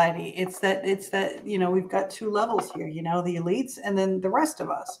society. It's that we've got two levels here, the elites and then the rest of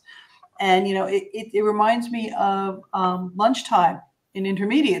us. And, you know, it reminds me of lunchtime in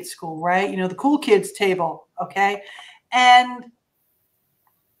intermediate school, right? You know, the cool kids table, okay? And,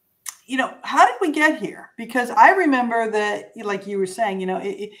 you know, how did we get here? Because I remember that, like you were saying, you know,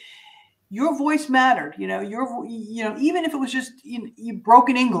 your voice mattered, you know, even if it was just you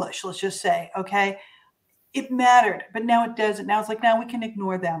broken English, let's just say, okay, it mattered, but now it doesn't. Now it's like, now we can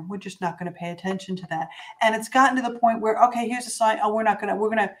ignore them. We're just not going to pay attention to that. And it's gotten to the point where, okay, here's a sign. Oh, we're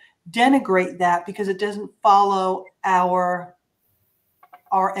going to denigrate that because it doesn't follow our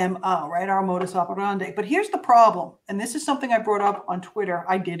MO, right? Our modus operandi. But here's the problem. And this is something I brought up on Twitter.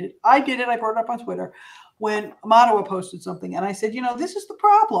 I did it. I brought it up on Twitter when Mattawa posted something. And I said, you know, this is the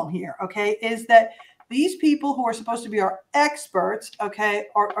problem here, okay, is that these people who are supposed to be our experts, okay,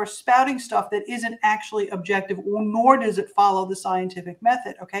 are spouting stuff that isn't actually objective, or nor does it follow the scientific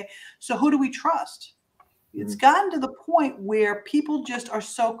method, okay? So who do we trust? It's gotten to the point where people just are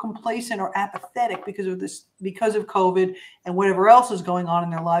so complacent or apathetic because of this, because of COVID and whatever else is going on in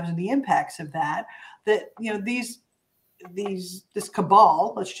their lives and the impacts of that, that, you know, this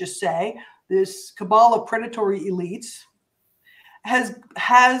cabal, let's just say, this cabal of predatory elites has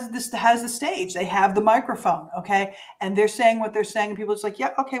the stage. They have the microphone, okay, and they're saying what they're saying, and people are just like,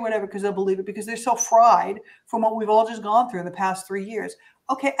 yeah, okay, whatever, because they'll believe it, because they're so fried from what we've all just gone through in the past 3 years.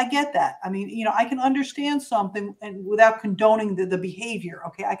 Okay, I get that. I mean, you know, I can understand something and without condoning the behavior.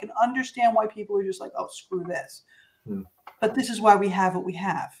 Okay, I can understand why people are just like, oh, screw this. But this is why we have what we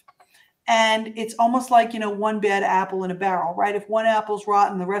have. And it's almost like, you know, one bad apple in a barrel, right? If one apple's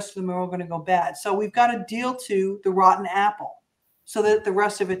rotten, the rest of them are all going to go bad. So we've got to deal to the rotten apple so that the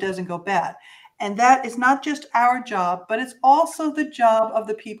rest of it doesn't go bad. And that is not just our job, but it's also the job of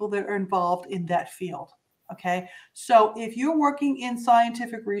the people that are involved in that field. Okay. So if you're working in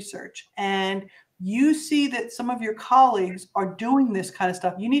scientific research and you see that some of your colleagues are doing this kind of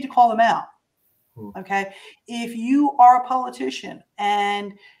stuff, you need to call them out. Okay. If you are a politician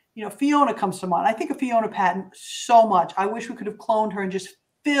and, you know, Fiona comes to mind. I think of Fiona Patton so much. I wish we could have cloned her and just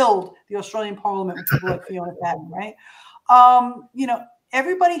filled the Australian Parliament with people like Fiona Patton, right? You know,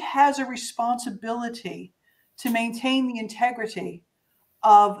 everybody has a responsibility to maintain the integrity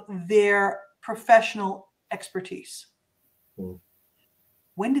of their professional expertise.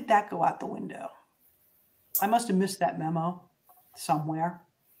 When did that go out the window? I must have missed that memo somewhere,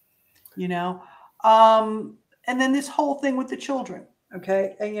 you know? And then this whole thing with the children,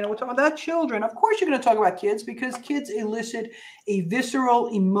 okay? And, you know, we're talking about children. Of course, you're going to talk about kids because kids elicit a visceral,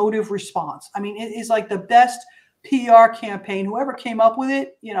 emotive response. I mean, it is like the best PR campaign. Whoever came up with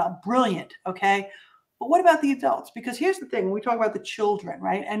it, you know, brilliant, okay? But what about the adults? Because here's the thing, when we talk about the children,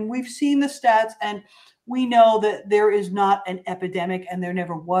 right? And we've seen the stats, and we know that there is not an epidemic, and there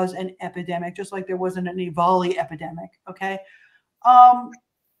never was an epidemic, just like there wasn't an Ebola epidemic, okay?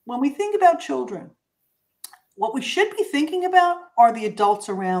 When we think about children, what we should be thinking about are the adults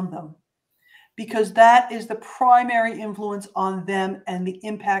around them, because that is the primary influence on them and the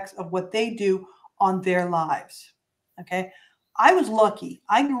impacts of what they do on their lives, okay? I was lucky.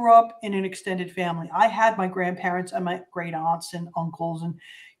 I grew up in an extended family. I had my grandparents and my great aunts and uncles, and,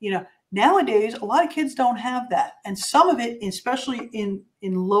 you know, nowadays a lot of kids don't have that. And some of it, especially in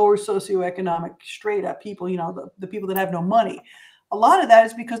lower socioeconomic strata people, you know, the people that have no money, a lot of that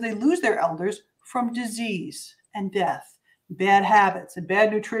is because they lose their elders from disease and death, bad habits and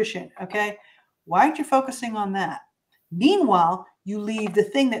bad nutrition, okay? Why aren't you focusing on that? Meanwhile, you leave the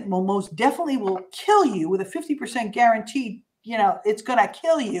thing that will most definitely will kill you with a 50% guaranteed, you know, it's going to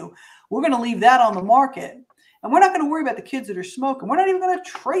kill you. We're going to leave that on the market. And we're not going to worry about the kids that are smoking. We're not even going to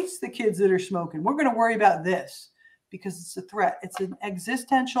trace the kids that are smoking. We're going to worry about this because it's a threat. It's an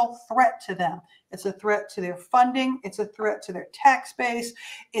existential threat to them. It's a threat to their funding. It's a threat to their tax base.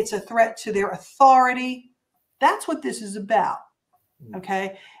 It's a threat to their authority. That's what this is about.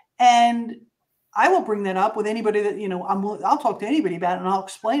 Okay. And I will bring that up with anybody that, you know, I'll talk to anybody about it, and I'll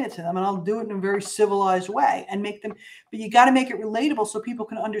explain it to them, and I'll do it in a very civilized way and make them, but you got to make it relatable so people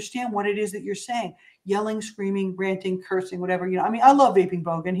can understand what it is that you're saying. Yelling, screaming, ranting, cursing, whatever, you know, I mean, I love Vaping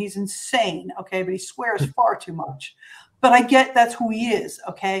Bogan. He's insane. Okay. But he swears far too much, but I get that's who he is.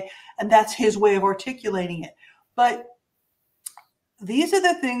 Okay. And that's his way of articulating it. But these are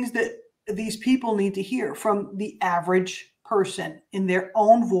the things that these people need to hear from the average person in their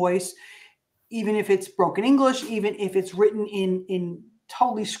own voice, even if it's broken English, even if it's written in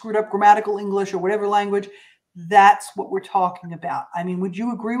totally screwed up grammatical English or whatever language. That's what we're talking about. I mean, would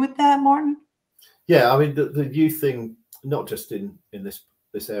you agree with that, Martin? Yeah, I mean, the youth thing, not just in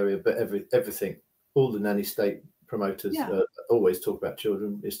this area, but everything. All the nanny state promoters always talk about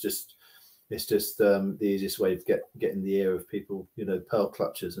children. It's just the easiest way to get in the ear of people, you know, pearl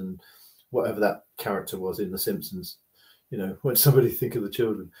clutchers and whatever that character was in The Simpsons. You know, when somebody think of the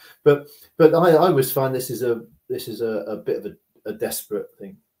children. But I always find this is a bit of a desperate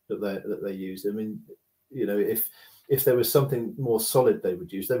thing that they use. I mean, you know, if there was something more solid they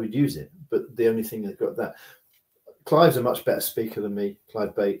would use it. But the only thing they've got that. Clive's a much better speaker than me,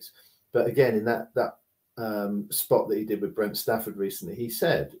 Clive Bates. But again, in that spot that he did with Brent Stafford recently, he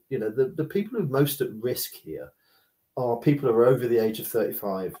said, you know, the people who are most at risk here are people who are over the age of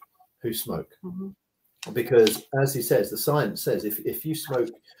 35 who smoke. Mm-hmm. Because as he says, the science says if you smoke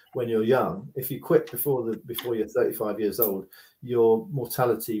when you're young, if you quit before you're 35 years old, your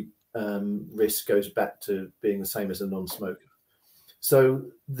mortality risk goes back to being the same as a non-smoker. So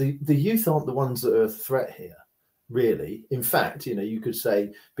the youth aren't the ones that are a threat here, really. In fact, you know, you could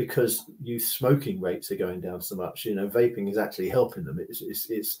say because youth smoking rates are going down so much, you know, vaping is actually helping them. It's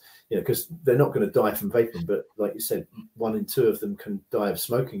you know, because they're not going to die from vaping, but like you said, 1 in 2 of them can die of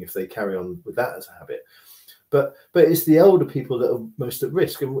smoking if they carry on with that as a habit. But it's the older people that are most at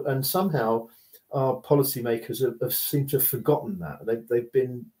risk, and somehow our policymakers have seemed to have forgotten that. They've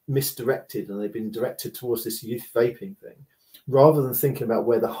been misdirected, and they've been directed towards this youth vaping thing, rather than thinking about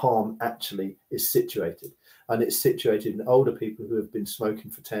where the harm actually is situated. And it's situated in older people who have been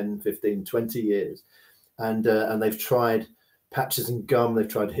smoking for 10, 15, 20 years. And they've tried patches and gum, they've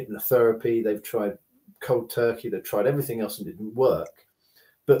tried hypnotherapy, they've tried cold turkey, they've tried everything else and it didn't work.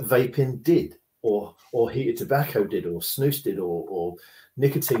 But vaping did, or heated tobacco did, or snus did, or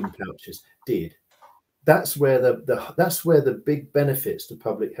nicotine pouches did. That's where the big benefits to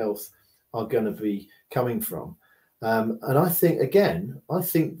public health are going to be coming from. And I think, again,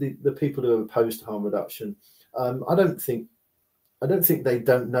 the people who are opposed to harm reduction, I don't think they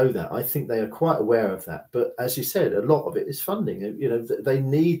don't know that. I think they are quite aware of that. But as you said, a lot of it is funding. You know, they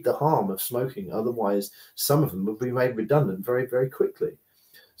need the harm of smoking. Otherwise, some of them will be made redundant very, very quickly.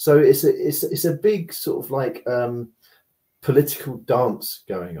 So it's a big sort of like political dance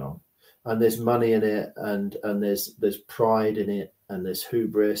going on, and there's money in it, and there's pride in it, and there's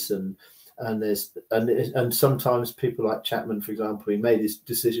hubris, and sometimes people like Chapman, for example, he made his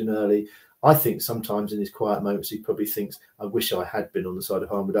decision early. I think sometimes in his quiet moments, he probably thinks, I wish I had been on the side of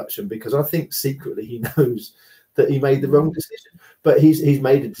harm reduction, because I think secretly he knows that he made the wrong decision. But he's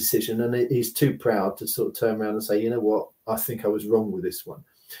made a decision, and he's too proud to sort of turn around and say, you know what, I think I was wrong with this one.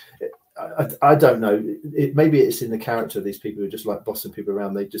 I don't know. Maybe it's in the character of these people who just like bossing people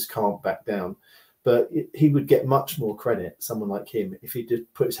around. They just can't back down. But he would get much more credit, someone like him, if he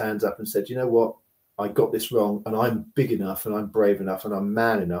did put his hands up and said, you know what, I got this wrong, and I'm big enough, and I'm brave enough, and I'm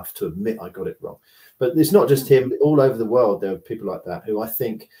man enough to admit I got it wrong. But it's not just him. All over the world, there are people like that who I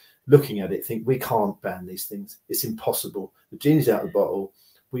think, looking at it, think we can't ban these things. It's impossible. The genie's out of the bottle.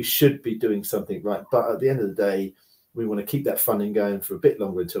 We should be doing something right. But at the end of the day, we want to keep that funding going for a bit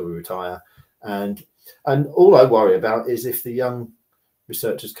longer until we retire. And all I worry about is if the young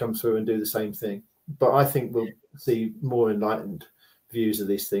researchers come through and do the same thing. But I think we'll see more enlightened views of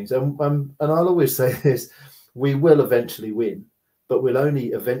these things. And I'll always say this, we will eventually win, but we'll only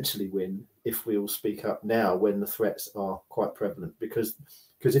eventually win if we all speak up now when the threats are quite prevalent. Because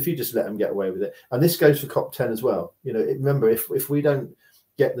if you just let them get away with it, and this goes for COP10 as well. You know, remember, if we don't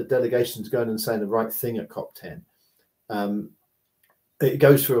get the delegations going and saying the right thing at COP10, it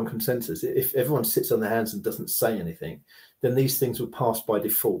goes through on consensus. If everyone sits on their hands and doesn't say anything, then these things will pass by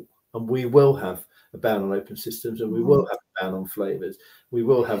default, and we will have a ban on open systems, and we will have a ban on flavors. We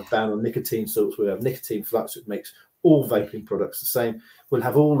will have a ban on nicotine salts. We'll have nicotine flux, which makes all vaping products the same. We'll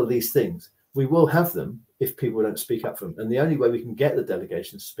have all of these things. We will have them if people don't speak up for them. And the only way we can get the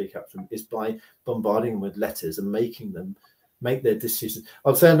delegations to speak up for them is by bombarding them with letters and making them make their decisions.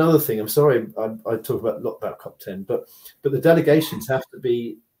 I'll say another thing. I'm sorry, I talk a lot about COP10, but the delegations have to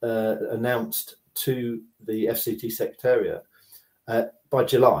be announced to the FCT Secretariat by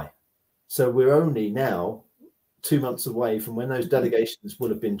July. So we're only now 2 months away from when those delegations will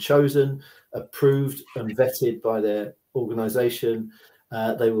have been chosen, approved and vetted by their organisation.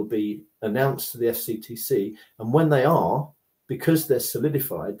 They will be announced to the FCTC. And when they are, because they're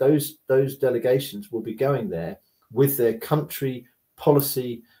solidified, those delegations will be going there with their country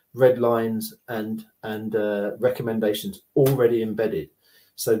policy red lines and recommendations already embedded.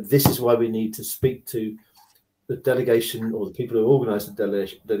 So this is why we need to speak to the delegation, or the people who organise the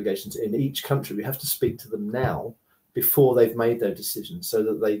delegations in each country. We have to speak to them now before they've made their decisions, so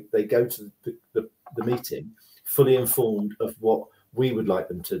that they go to the meeting fully informed of what we would like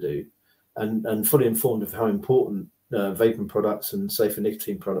them to do, and fully informed of how important vaping products and safer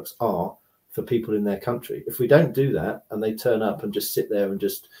nicotine products are for people in their country. If we don't do that and they turn up and just sit there and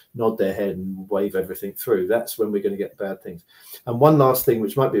just nod their head and wave everything through, that's when we're going to get bad things. And one last thing,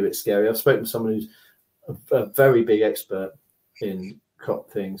 which might be a bit scary, I've spoken to someone who's a very big expert in COP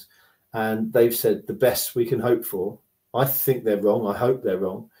things, and they've said the best we can hope for, I think they're wrong, I hope they're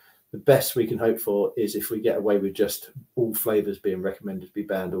wrong, the best we can hope for is if we get away with just all flavors being recommended to be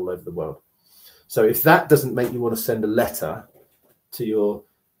banned all over the world. So if that doesn't make you want to send a letter to your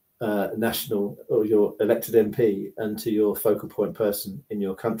national or your elected MP and to your focal point person in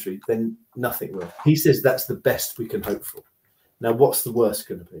your country, then nothing will. He says that's the best we can hope for. Now, what's the worst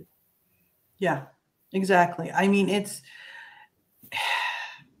going to be? Yeah, exactly. I mean, it's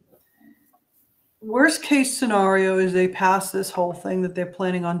worst case scenario is they pass this whole thing that they're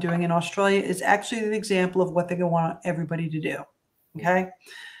planning on doing in Australia is actually an example of what they want everybody to do. Okay.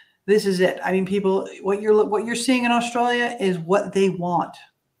 This is it. I mean, people, what you're seeing in Australia is what they want.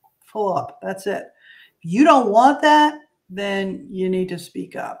 Full up. That's it. If you don't want that, then you need to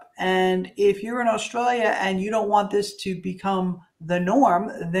speak up. And if you're in Australia and you don't want this to become the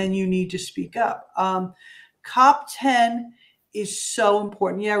norm, then you need to speak up. COP10 is so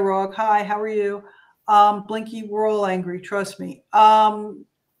important. Yeah, Rog, hi, how are you? Blinky, we're all angry, trust me.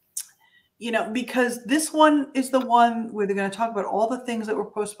 You know, because this one is the one where they're going to talk about all the things that were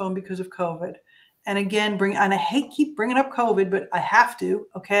postponed because of COVID. And again, and I keep bringing up COVID, but I have to,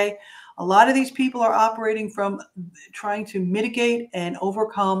 okay? A lot of these people are operating from trying to mitigate and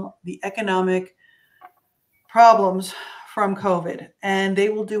overcome the economic problems from COVID. And they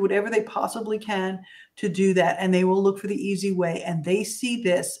will do whatever they possibly can to do that. And they will look for the easy way. And they see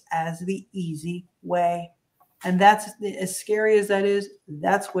this as the easy way. And that's, as scary as that is,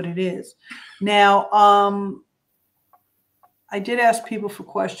 that's what it is. Now, I did ask people for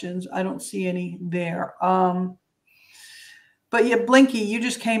questions. I don't see any there. But yeah, Blinky, you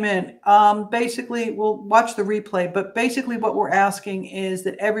just came in. Basically, we'll watch the replay. But basically what we're asking is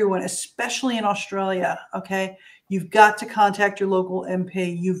that everyone, especially in Australia, okay, you've got to contact your local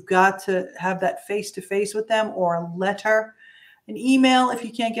MP. You've got to have that face-to-face with them, or a letter, an email if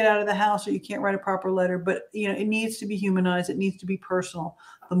you can't get out of the house or you can't write a proper letter. But, you know, it needs to be humanized. It needs to be personal.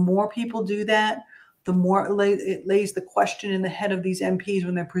 The more people do that, the more it lays the question in the head of these MPs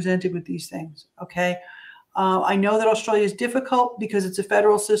when they're presented with these things, okay? I know that Australia is difficult because it's a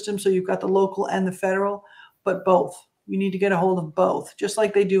federal system, so you've got the local and the federal, but both. You need to get a hold of both, just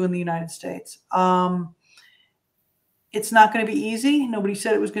like they do in the United States. It's not going to be easy. Nobody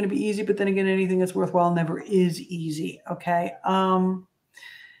said it was going to be easy, but then again, anything that's worthwhile never is easy, okay?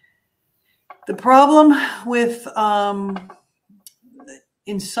 The problem with...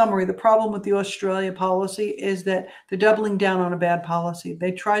 in summary, the problem with the Australia policy is that they're doubling down on a bad policy.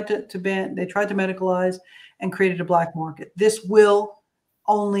 They tried to ban, they tried to medicalize and created a black market. This will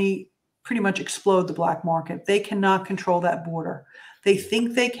only pretty much explode the black market. They cannot control that border. They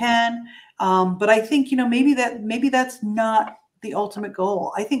think they can, but I think, you know, maybe that's not the ultimate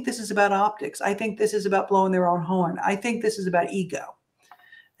goal. I think this is about optics. I think this is about blowing their own horn. I think this is about ego.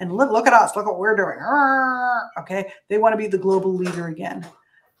 And look at us, look what we're doing. Okay, they want to be the global leader again.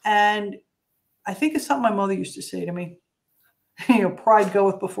 And I think it's something my mother used to say to me, you know, pride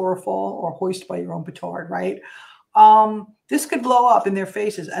goeth before a fall, or hoist by your own petard, right? This could blow up in their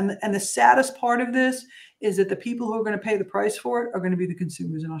faces. And the saddest part of this is that the people who are going to pay the price for it are going to be the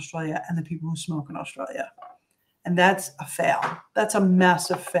consumers in Australia and the people who smoke in Australia. And that's a fail. That's a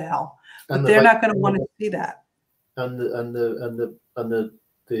massive fail. But they're not going to want to see that. And the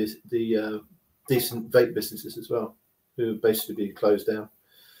decent vape businesses as well, who basically be closed down.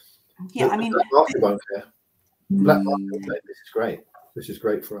 Yeah, I mean, black market won't care. Black market will say, this is great. This is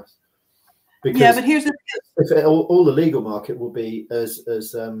great for us. Because yeah, but here's the if all the legal market will be, as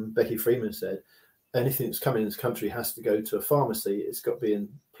Becky Freeman said, anything that's coming in this country has to go to a pharmacy. It's got to be in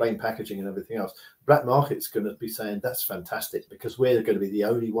plain packaging and everything else. Black market's going to be saying that's fantastic because we're going to be the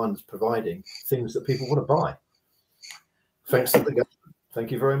only ones providing things that people want to buy. Thanks to the government.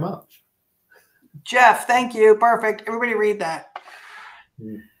 Thank you very much. Jeff, thank you. Perfect. Everybody read that.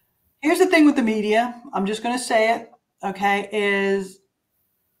 Here's the thing with the media. I'm just going to say it, okay, is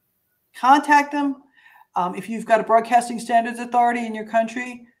contact them. If you've got a broadcasting standards authority in your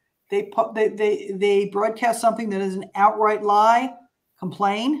country, they broadcast something that is an outright lie,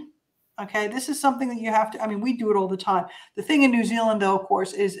 complain. Okay, this is something that you have to, I mean, we do it all the time. The thing in New Zealand, though, of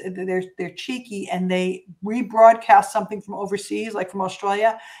course, is they're cheeky and they rebroadcast something from overseas, like from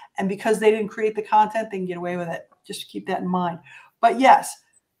Australia. And because they didn't create the content, they can get away with it. Just keep that in mind. But yes,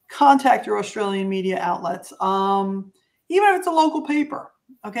 contact your Australian media outlets. Even if it's a local paper,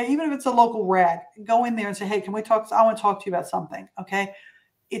 okay, even if it's a local rag, go in there and say, hey, can we talk? I want to talk to you about something, okay?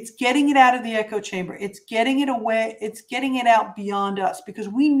 It's getting it out of the echo chamber. It's getting it away. It's getting it out beyond us, because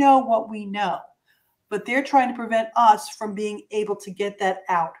we know what we know. But they're trying to prevent us from being able to get that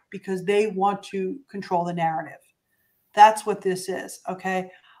out because they want to control the narrative. That's what this is,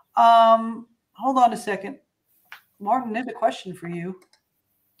 okay? Hold on a second. Martin, there's a question for you.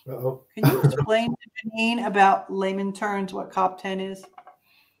 Uh-oh. Can you explain to Janine about layman terms what COP10 is?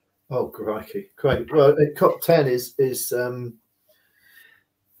 Oh, crikey. Great. Well, COP10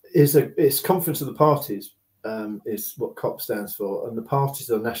 is Conference of the Parties, is what COP stands for, and the parties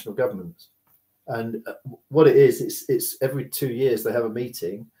are national governments. And what it is, it's every 2 years they have a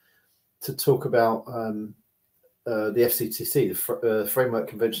meeting to talk about the FCTC, the Framework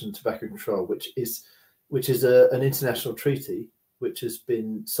Convention on Tobacco Control, which is an international treaty which has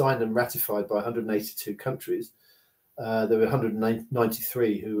been signed and ratified by 182 countries. There were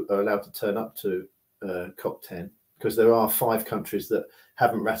 193 who are allowed to turn up to COP10, because there are 5 countries that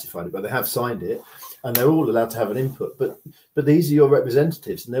haven't ratified it, but they have signed it, and they're all allowed to have an input. But these are your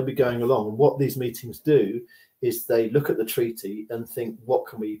representatives, and they'll be going along. And what these meetings do is they look at the treaty and think, what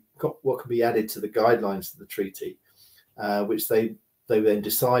can be added to the guidelines of the treaty, which they then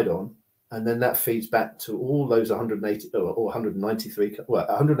decide on, and then that feeds back to all those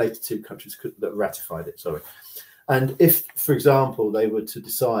 182 countries that ratified it. Sorry. And if, for example, they were to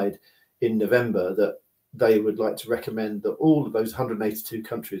decide in November that they would like to recommend that all of those 182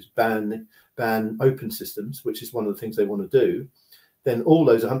 countries ban open systems, which is one of the things they want to do, then all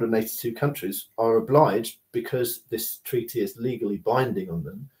those 182 countries are obliged, because this treaty is legally binding on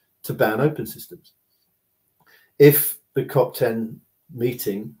them, to ban open systems. If the COP10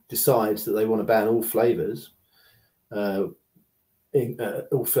 meeting decides that they want to ban all flavors, all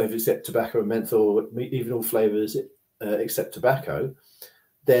flavors except tobacco and menthol, even all flavors except tobacco,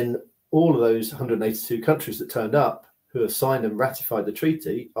 then all of those 182 countries that turned up, who have signed and ratified the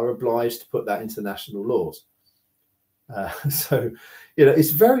treaty, are obliged to put that into national laws. So,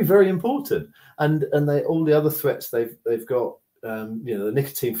 it's very, very important. And all the other threats they've got, the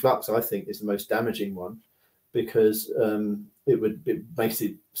nicotine flux, I think, is the most damaging one, because it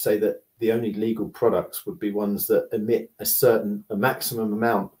basically say that the only legal products would be ones that emit a maximum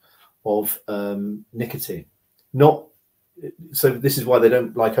amount of nicotine. So this is why they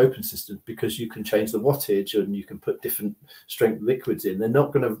don't like open systems, because you can change the wattage and you can put different strength liquids in. They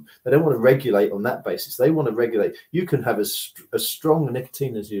don't want to regulate on that basis. They want to regulate. You can have as strong a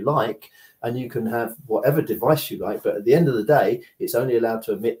nicotine as you like, and you can have whatever device you like, but at the end of the day, it's only allowed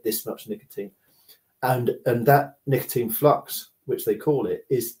to emit this much nicotine. And that nicotine flux, which they call it,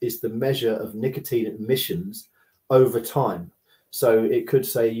 is the measure of nicotine emissions over time. So it could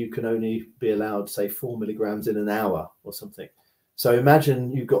say you can only be allowed, say, 4 milligrams in an hour or something. So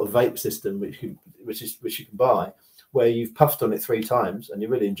imagine you've got a vape system which you can buy, where you've puffed on it 3 times and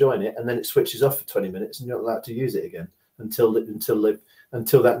you're really enjoying it, and then it switches off for 20 minutes and you're not allowed to use it again until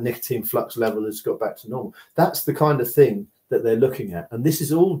that nicotine flux level has got back to normal. That's the kind of thing that they're looking at, and this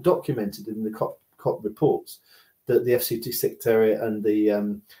is all documented in the COP reports that the FCT Secretariat and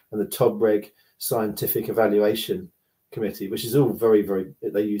the TOBREG Scientific Evaluation Committee, which is all very, very,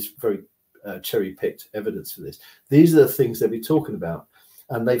 they use very cherry-picked evidence for this. These are the things they'll be talking about,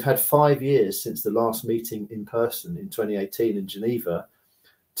 and they've had 5 years since the last meeting in person in 2018 in Geneva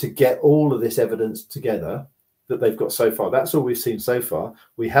to get all of this evidence together that they've got so far. That's all we've seen so far.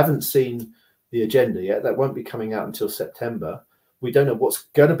 We haven't seen the agenda yet. That won't be coming out until September. We don't know what's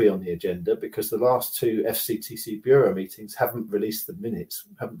going to be on the agenda, because the last 2 FCTC Bureau meetings haven't released the minutes,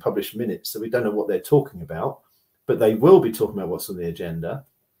 haven't published minutes, so we don't know what they're talking about. But they will be talking about what's on the agenda,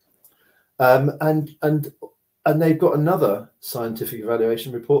 and they've got another scientific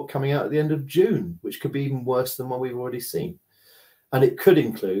evaluation report coming out at the end of June, which could be even worse than what we've already seen. And it could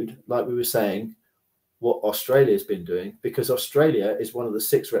include, like we were saying, what Australia has been doing, because Australia is one of the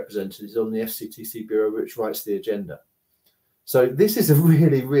 6 representatives on the FCTC Bureau which writes the agenda. So this is a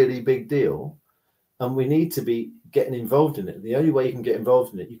really, really big deal, and we need to be getting involved in it. The only way you can get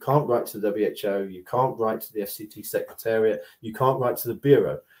involved in it, you can't write to the WHO, you can't write to the FCT Secretariat, you can't write to the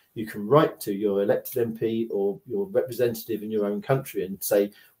Bureau. You can write to your elected MP or your representative in your own country and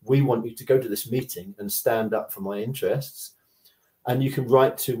say, we want you to go to this meeting and stand up for my interests. And you can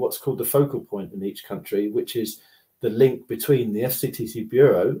write to what's called the focal point in each country, which is the link between the FCTC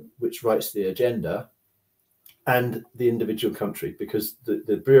Bureau, which writes the agenda, and the individual country, because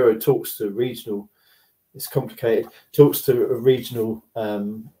the Bureau talks to regional, it's complicated, talks to regional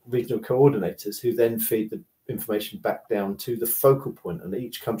coordinators, who then feed the information back down to the focal point, and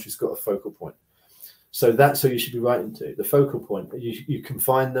each country's got a focal point. So that's who you should be writing to, the focal point. You can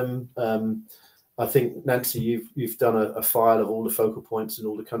find them I think, Nancy, you've done a file of all the focal points in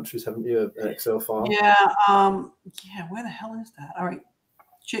all the countries, haven't you? An Excel file. Yeah. Yeah. Where the hell is that? All right.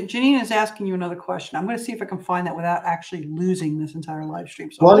 Janine is asking you another question. I'm going to see if I can find that without actually losing this entire live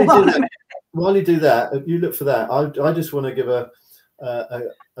stream. So while you do that, you look for that. I just want to give a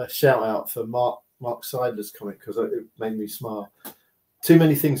shout out for Mark Seidler's comment, because it made me smile. Too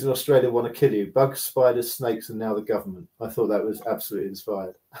many things in Australia want to kill you: bugs, spiders, snakes, and now the government. I thought that was absolutely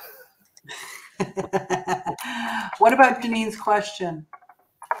inspired. What about Janine's question?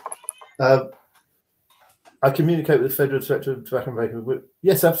 I communicate with the Federal Director of Tobacco and Vaping.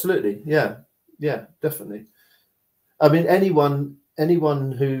 Yes, absolutely. Yeah, definitely. I mean, anyone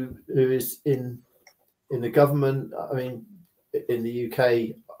who is in the government. I mean, in the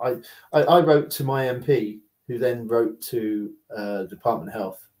UK, I wrote to my MP, who then wrote to Department of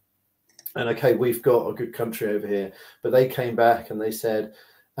Health. And okay, we've got a good country over here, but they came back and they said,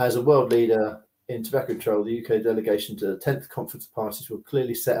 as a world leader in tobacco control, the UK delegation to the 10th Conference of Parties will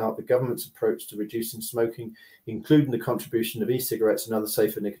clearly set out the government's approach to reducing smoking, including the contribution of e-cigarettes and other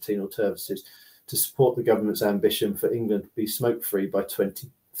safer nicotine alternatives, to support the government's ambition for England to be smoke-free by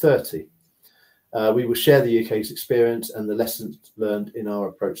 2030. We will share the UK's experience and the lessons learned in our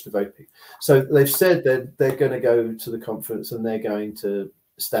approach to vaping. So they've said that they're going to go to the conference and they're going to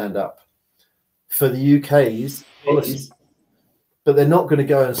stand up for the UK's policies, but they're not going to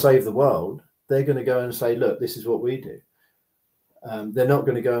go and save the world. They're going to go and say, look, this is what we do. They're not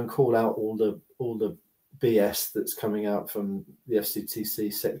going to go and call out all the BS that's coming out from the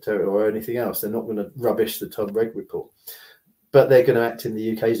FCTC secretariat or anything else. They're not going to rubbish the Todd Reg report, but they're going to act in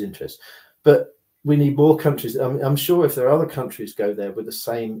the UK's interest. But we need more countries. I'm sure if there are other countries go there with the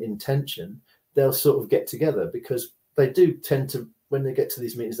same intention, they'll sort of get together, because they do tend to, when they get to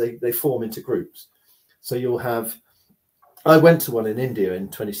these meetings, they form into groups. So you'll have, I went to one in India in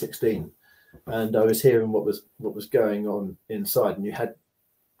 2016, and I was hearing what was going on inside, and you had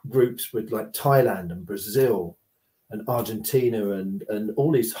groups with like Thailand and Brazil and Argentina and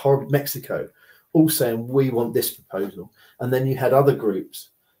all these horrible, Mexico, all saying we want this proposal, and then you had other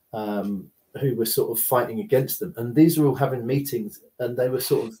groups who were sort of fighting against them, and these were all having meetings, and they were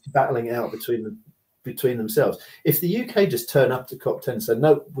sort of battling it out between themselves. If the UK just turn up to COP10 and say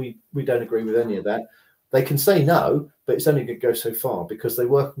no, we don't agree with any of that, they can say no, but it's only going to go so far, because they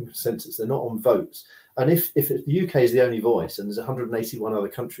work on consensus. They're not on votes. And if the UK is the only voice and there's 181 other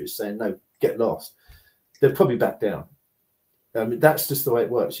countries saying no, get lost, they'll probably back down. I mean, that's just the way it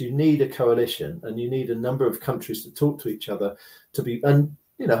works. You need a coalition, and you need a number of countries to talk to each other, to be, and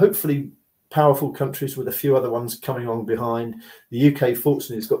hopefully powerful countries with a few other ones coming on behind. The UK,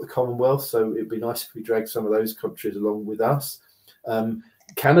 fortunately, has got the Commonwealth, so it'd be nice if we drag some of those countries along with us.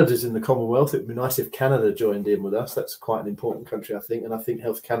 Canada's in the Commonwealth. It would be nice if Canada joined in with us. That's quite an important country, I think. And I think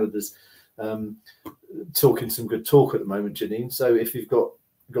Health Canada's talking some good talk at the moment, Janine. So if you've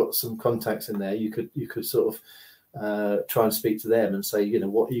got some contacts in there, you could sort of try and speak to them and say,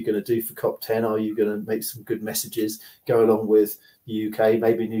 what are you going to do for COP10? Are you going to make some good messages, go along with the UK?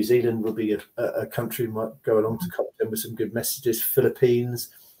 Maybe New Zealand will be a country who might go along to COP10 with some good messages. Philippines.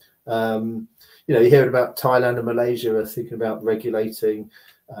 You hear about Thailand and Malaysia are thinking about regulating.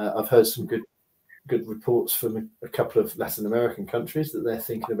 I've heard some good reports from a couple of Latin American countries that they're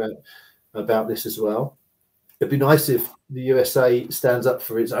thinking about this as well. It'd be nice if the USA stands up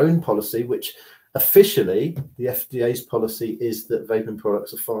for its own policy, which officially the FDA's policy is that vaping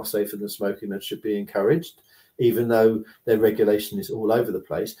products are far safer than smoking and should be encouraged, even though their regulation is all over the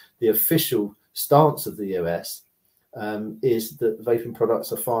place. The official stance of the US is that vaping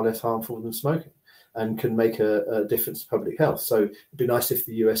products are far less harmful than smoking and can make a difference to public health. So it'd be nice if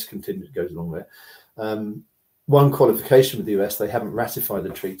the US continued to go along there. One qualification with the US, they haven't ratified the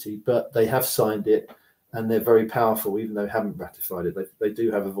treaty, but they have signed it, and they're very powerful, even though they haven't ratified it. They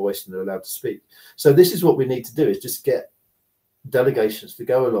do have a voice and they're allowed to speak. So this is what we need to do, is just get delegations to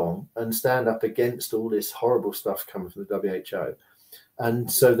go along and stand up against all this horrible stuff coming from the WHO.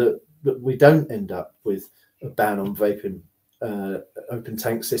 And so that we don't end up with a ban on vaping, open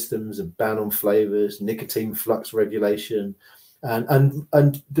tank systems, and ban on flavors, nicotine flux regulation. And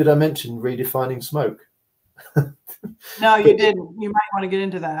did I mention redefining smoke? No, you didn't. You might want to get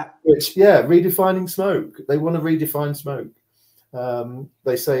into that. Redefining smoke. They want to redefine smoke.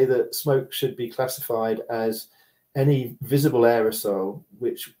 They say that smoke should be classified as any visible aerosol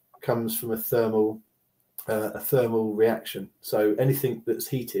which comes from a thermal reaction. So anything that's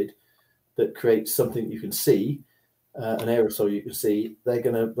heated that creates something you can see, an aerosol you can see, they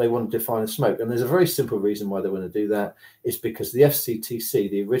want to define as smoke. And there's a very simple reason why they want to do that. It's because the FCTC,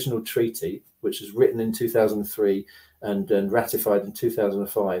 the original treaty, which was written in 2003 and ratified in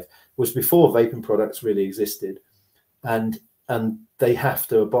 2005, was before vaping products really existed, and they have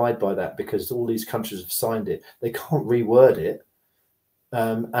to abide by that because all these countries have signed it. They can't reword it,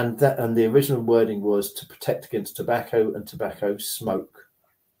 and the original wording was to protect against tobacco and tobacco smoke.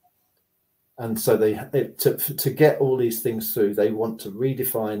 And so to get all these things through, they want to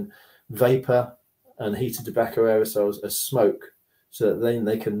redefine vapor and heated tobacco aerosols as smoke, so that then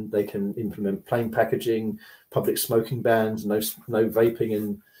they can implement plain packaging, public smoking bans, no vaping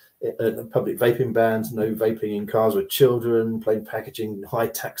in public vaping bans, no vaping in cars with children, plain packaging, high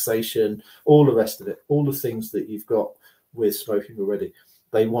taxation, all the rest of it, all the things that you've got with smoking already.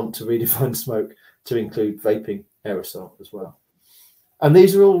 They want to redefine smoke to include vaping aerosol as well. And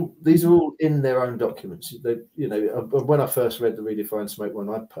these are all in their own documents. You know, when I first read the Redefine Smoke one,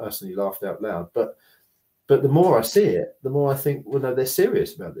 I personally laughed out loud. But the more I see it, the more I think, well, no, they're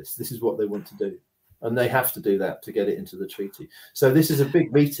serious about this. This is what they want to do, and they have to do that to get it into the treaty. So this is a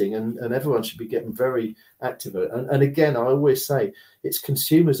big meeting, and everyone should be getting very active. And again, I always say it's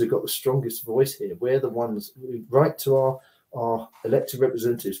consumers who've got the strongest voice here. We're the ones who write to our elected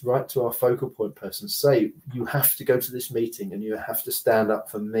representatives, right to our focal point persons, say, you have to go to this meeting and you have to stand up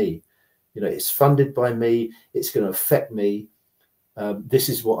for me. You know, it's funded by me. It's going to affect me. This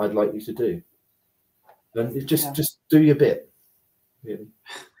is what I'd like you to do. And just do your bit. Really.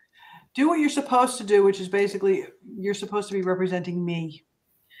 Do what you're supposed to do, which is basically you're supposed to be representing me,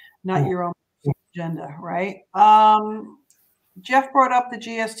 not your own agenda, right? Jeff brought up the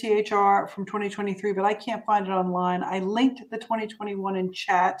GSTHR from 2023, but I can't find it online. I linked the 2021 in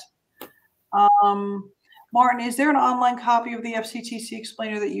chat. Martin, is there an online copy of the FCTC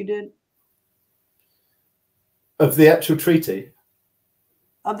explainer that you did? Of the actual treaty?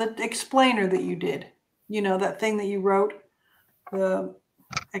 Of the explainer that you did. You know, that thing that you wrote,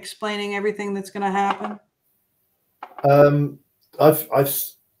 explaining everything that's going to happen? Is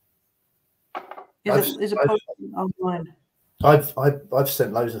it posted online? I've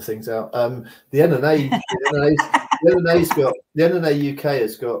sent loads of things out. The NNA UK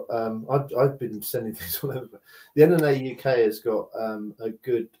has got. I've been sending things all over. The NNA UK has got a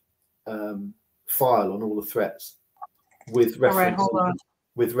good file on all the threats with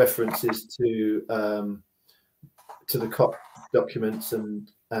references to the CoP documents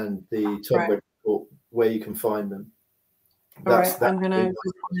and the Todd report where you can find them. I'm going to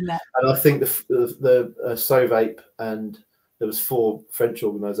find that. And I think the Sovape and there was 4 French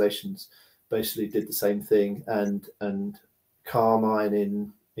organisations basically did the same thing, and Carmine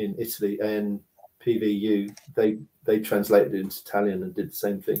in Italy and PVU they translated it into Italian and did the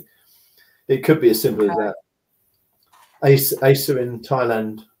same thing. It could be as simple as that. ASA in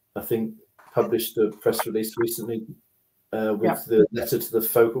Thailand, I think, published a press release recently with the letter to the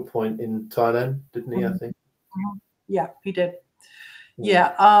focal point in Thailand, didn't he? I think. Yeah, he did.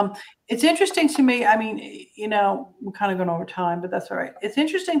 Yeah. It's interesting to me. I mean, you know, we're kind of going over time, but that's all right. It's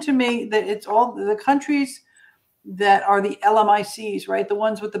interesting to me that it's all the countries that are the LMICs, right? The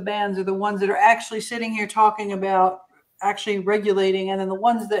ones with the bans are the ones that are actually sitting here talking about actually regulating. And then the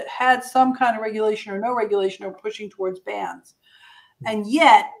ones that had some kind of regulation or no regulation are pushing towards bans. And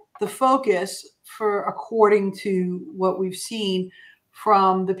yet the focus according to what we've seen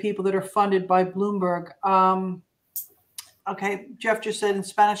from the people that are funded by Bloomberg, okay, Jeff just said in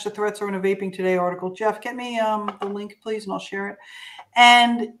Spanish, the threats are in a Vaping Today article. Jeff, get me the link, please, and I'll share it.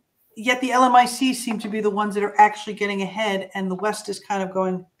 And yet the LMICs seem to be the ones that are actually getting ahead, and the West is kind of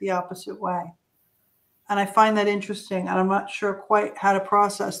going the opposite way. And I find that interesting, and I'm not sure quite how to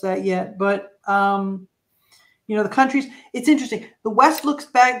process that yet. But, you know, the countries, it's interesting. The West looks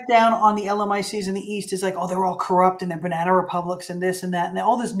back down on the LMICs in the East is like, oh, they're all corrupt and they're banana republics and this and that and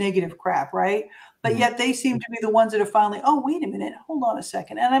all this negative crap, right? But yet they seem to be the ones that are finally, oh, wait a minute, hold on a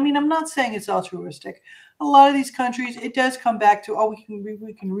second. And I mean, I'm not saying it's altruistic. A lot of these countries, it does come back to, oh,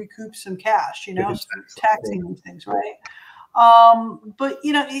 we can recoup some cash, you know, taxing these things, right? But,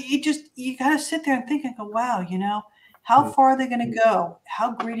 you know, you got to sit there and think and go, wow, you know, how far are they going to go?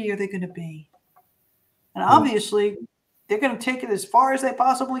 How greedy are they going to be? And obviously, they're going to take it as far as they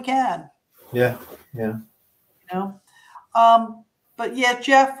possibly can. Yeah, yeah. You know? But yeah,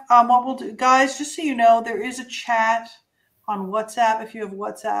 Jeff, what we'll do, guys, just so you know, there is a chat on WhatsApp. If you have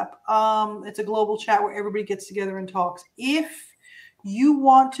WhatsApp, it's a global chat where everybody gets together and talks. If you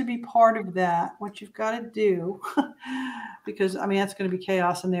want to be part of that, what you've got to do, because I mean, that's going to be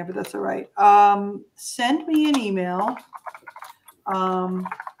chaos in there, but that's all right. Send me an email. I'm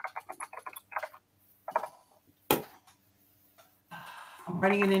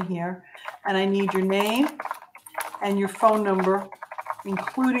writing it in here, and I need your name and your phone number,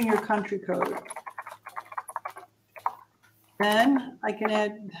 including your country code. Then I can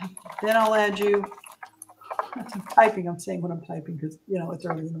add, then I'll add you. I'm typing, I'm saying what I'm typing because, you know, it's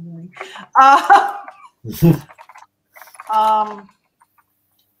early in the morning.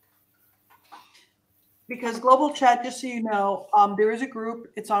 Because Global Chat, just so you know, there is a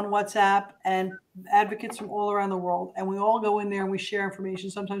group, it's on WhatsApp, and advocates from all around the world, and we all go in there and we share information.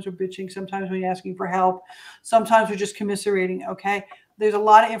 Sometimes we're bitching, sometimes we're asking for help, sometimes we're just commiserating, okay? There's a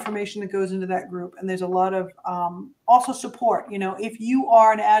lot of information that goes into that group, and there's a lot of also support. You know, if you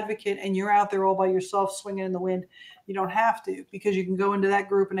are an advocate and you're out there all by yourself swinging in the wind, you don't have to, because you can go into that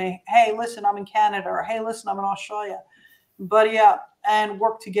group and hey, listen, I'm in Canada, or hey, listen, I'm in Australia. Buddy up and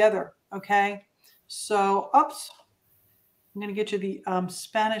work together, okay? So, oops, I'm going to get you the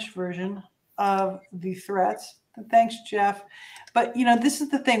Spanish version of the threats. Thanks, Jeff. But, you know, this is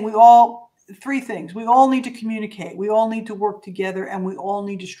the thing. Three things. We all need to communicate. We all need to work together, and we all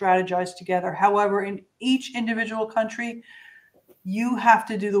need to strategize together. However, in each individual country, you have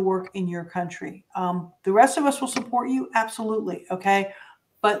to do the work in your country. The rest of us will support you, absolutely, okay?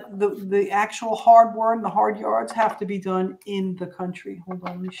 But the actual hard work and the hard yards have to be done in the country. Hold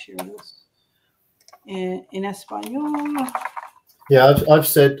on, let me share this in Espanol. Yeah, I've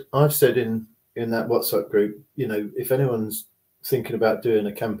said in that WhatsApp group, you know, if anyone's thinking about doing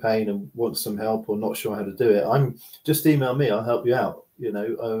a campaign and wants some help or not sure how to do it, just email me. I'll help you out. You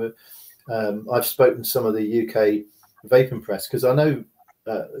know, I've spoken to some of the UK vaping press, because I know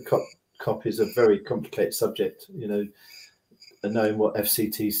COP is a very complicated subject. You know, knowing what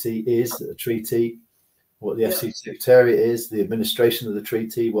FCTC is, a treaty, what the FC Secretariat is, the administration of the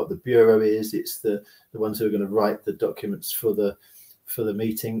treaty, what the Bureau is. It's the ones who are going to write the documents for the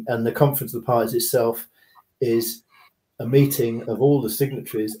meeting. And the Conference of the Parties itself is a meeting of all the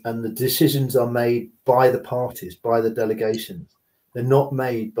signatories, and the decisions are made by the parties, by the delegations. They're not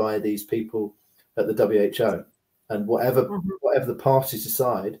made by these people at the WHO. And whatever the parties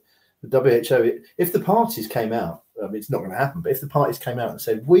decide, the WHO, if the parties came out, I mean, it's not going to happen, but if the parties came out and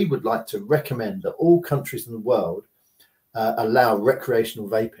said, we would like to recommend that all countries in the world allow recreational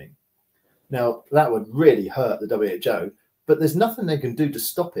vaping. Now, that would really hurt the WHO, but there's nothing they can do to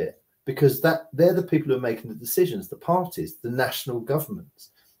stop it, because they're the people who are making the decisions, the parties, the national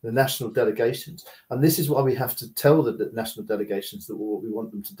governments, the national delegations. And this is why we have to tell the national delegations that what we want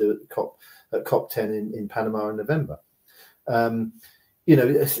them to do at COP10 in Panama in November. You know,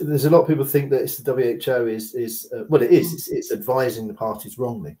 there's a lot of people think that it's the WHO is well, it is. It's advising the parties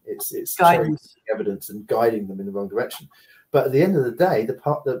wrongly. It's cherry evidence and guiding them in the wrong direction. But at the end of the day,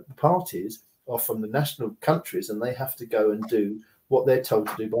 the parties are from the national countries, and they have to go and do what they're told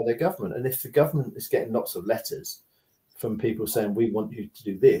to do by their government. And if the government is getting lots of letters from people saying we want you to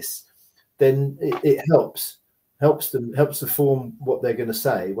do this, then it helps to form what they're going to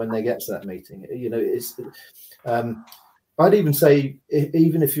say when they get to that meeting. You know, I'd even say,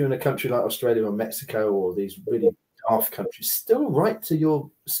 even if you're in a country like Australia or Mexico or these really daft countries, still write to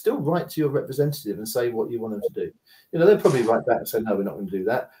your representative and say what you want them to do. You know, they'll probably write back and say, no, we're not going to do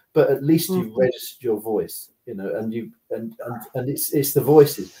that. But at least you've registered your voice. You know, and it's the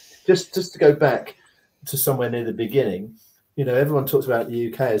voices. Just to go back to somewhere near the beginning, you know, everyone talks about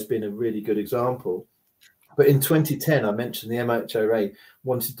the UK as being a really good example. But in 2010, I mentioned the MHRA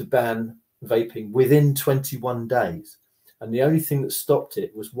wanted to ban vaping within 21 days. And the only thing that stopped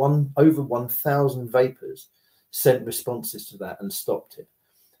it was over 1,000 vapors sent responses to that and stopped it.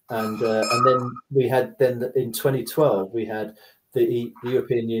 And then we had, in 2012, we had the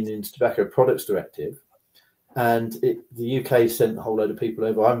European Union's Tobacco Products Directive, and the UK sent a whole load of people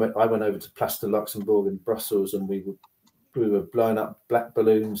over. I went over to Place de Luxembourg in Brussels, and we were blowing up black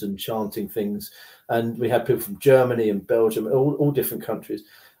balloons and chanting things. And we had people from Germany and Belgium, all different countries.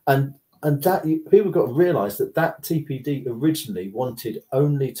 And that people got to realise that TPD originally wanted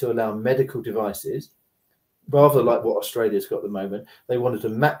only to allow medical devices, rather like what Australia's got at the moment. They wanted a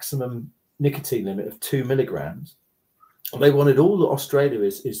maximum nicotine limit of 2 milligrams. They wanted all that Australia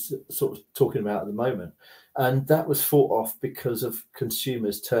is sort of talking about at the moment. And that was fought off because of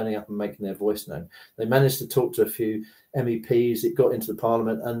consumers turning up and making their voice known. They managed to talk to a few MEPs. It got into the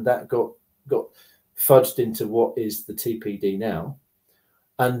parliament, and that got fudged into what is the TPD now.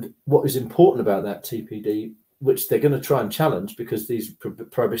 And what is important about that TPD, which they're going to try and challenge, because these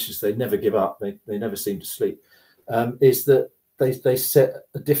prohibitions, they never give up, they never seem to sleep, is that they set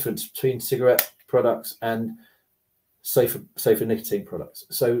a difference between cigarette products and safer nicotine products.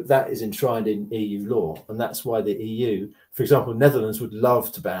 So that is enshrined in EU law, and that's why the EU, for example, Netherlands would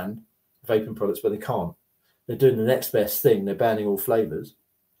love to ban vaping products, but they can't. They're doing the next best thing. They're banning all flavors,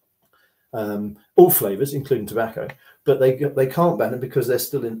 including tobacco, but they can't ban them because they're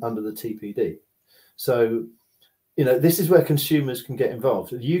still under the TPD. So you know, this is where consumers can get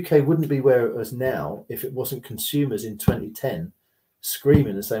involved. The UK wouldn't be where it is now if it wasn't consumers in 2010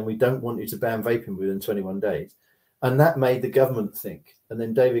 screaming and saying, we don't want you to ban vaping within 21 days. And that made the government think. And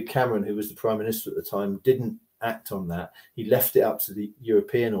then David Cameron, who was the Prime Minister at the time, didn't act on that. He left it up to the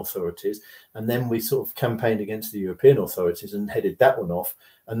European authorities. And then we sort of campaigned against the European authorities and headed that one off.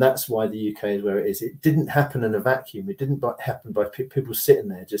 And that's why the UK is where it is. It didn't happen in a vacuum. It didn't happen by people sitting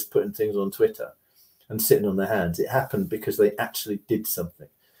there just putting things on Twitter and sitting on their hands. It happened because they actually did something.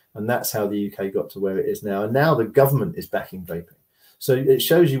 And that's how the UK got to where it is now. And now the government is backing vaping. So it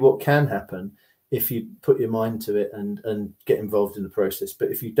shows you what can happen if you put your mind to it and get involved in the process. But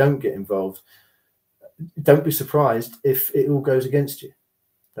if you don't get involved, don't be surprised if it all goes against you.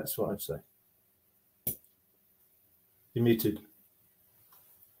 That's what I'd say. You're muted.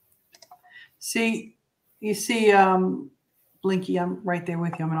 See, you see, Blinky, I'm right there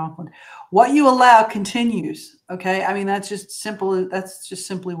with you. I'm in Auckland. What you allow continues. Okay. I mean, that's just simple. That's just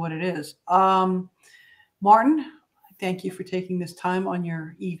simply what it is. Martin, thank you for taking this time on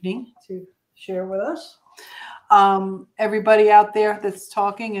your evening to share with us. Everybody out there that's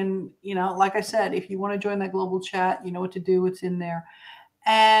talking, and, you know, like I said, if you want to join that global chat, you know what to do. It's in there.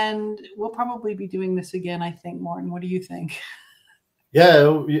 And we'll probably be doing this again, I think. Martin, what do you think?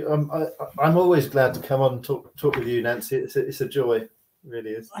 Yeah, I'm always glad to come on and talk with you, Nancy. It's a joy, it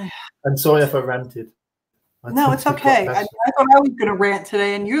really is. And sorry if I ranted. No, it's okay. I thought I was going to rant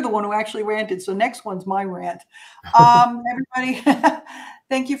today, and you're the one who actually ranted. So next one's my rant. Everybody,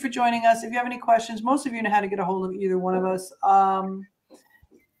 thank you for joining us. If you have any questions, most of you know how to get a hold of either one of us.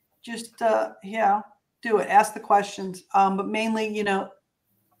 Yeah, do it. Ask the questions. But mainly, you know,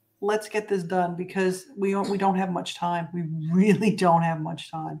 let's get this done because we don't have much time. We really don't have much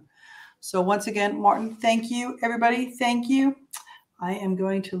time. So once again, Martin, thank you. Everybody, thank you. I am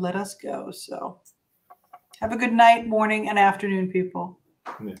going to let us go. So have a good night, morning, and afternoon, people.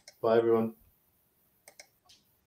 Bye, everyone.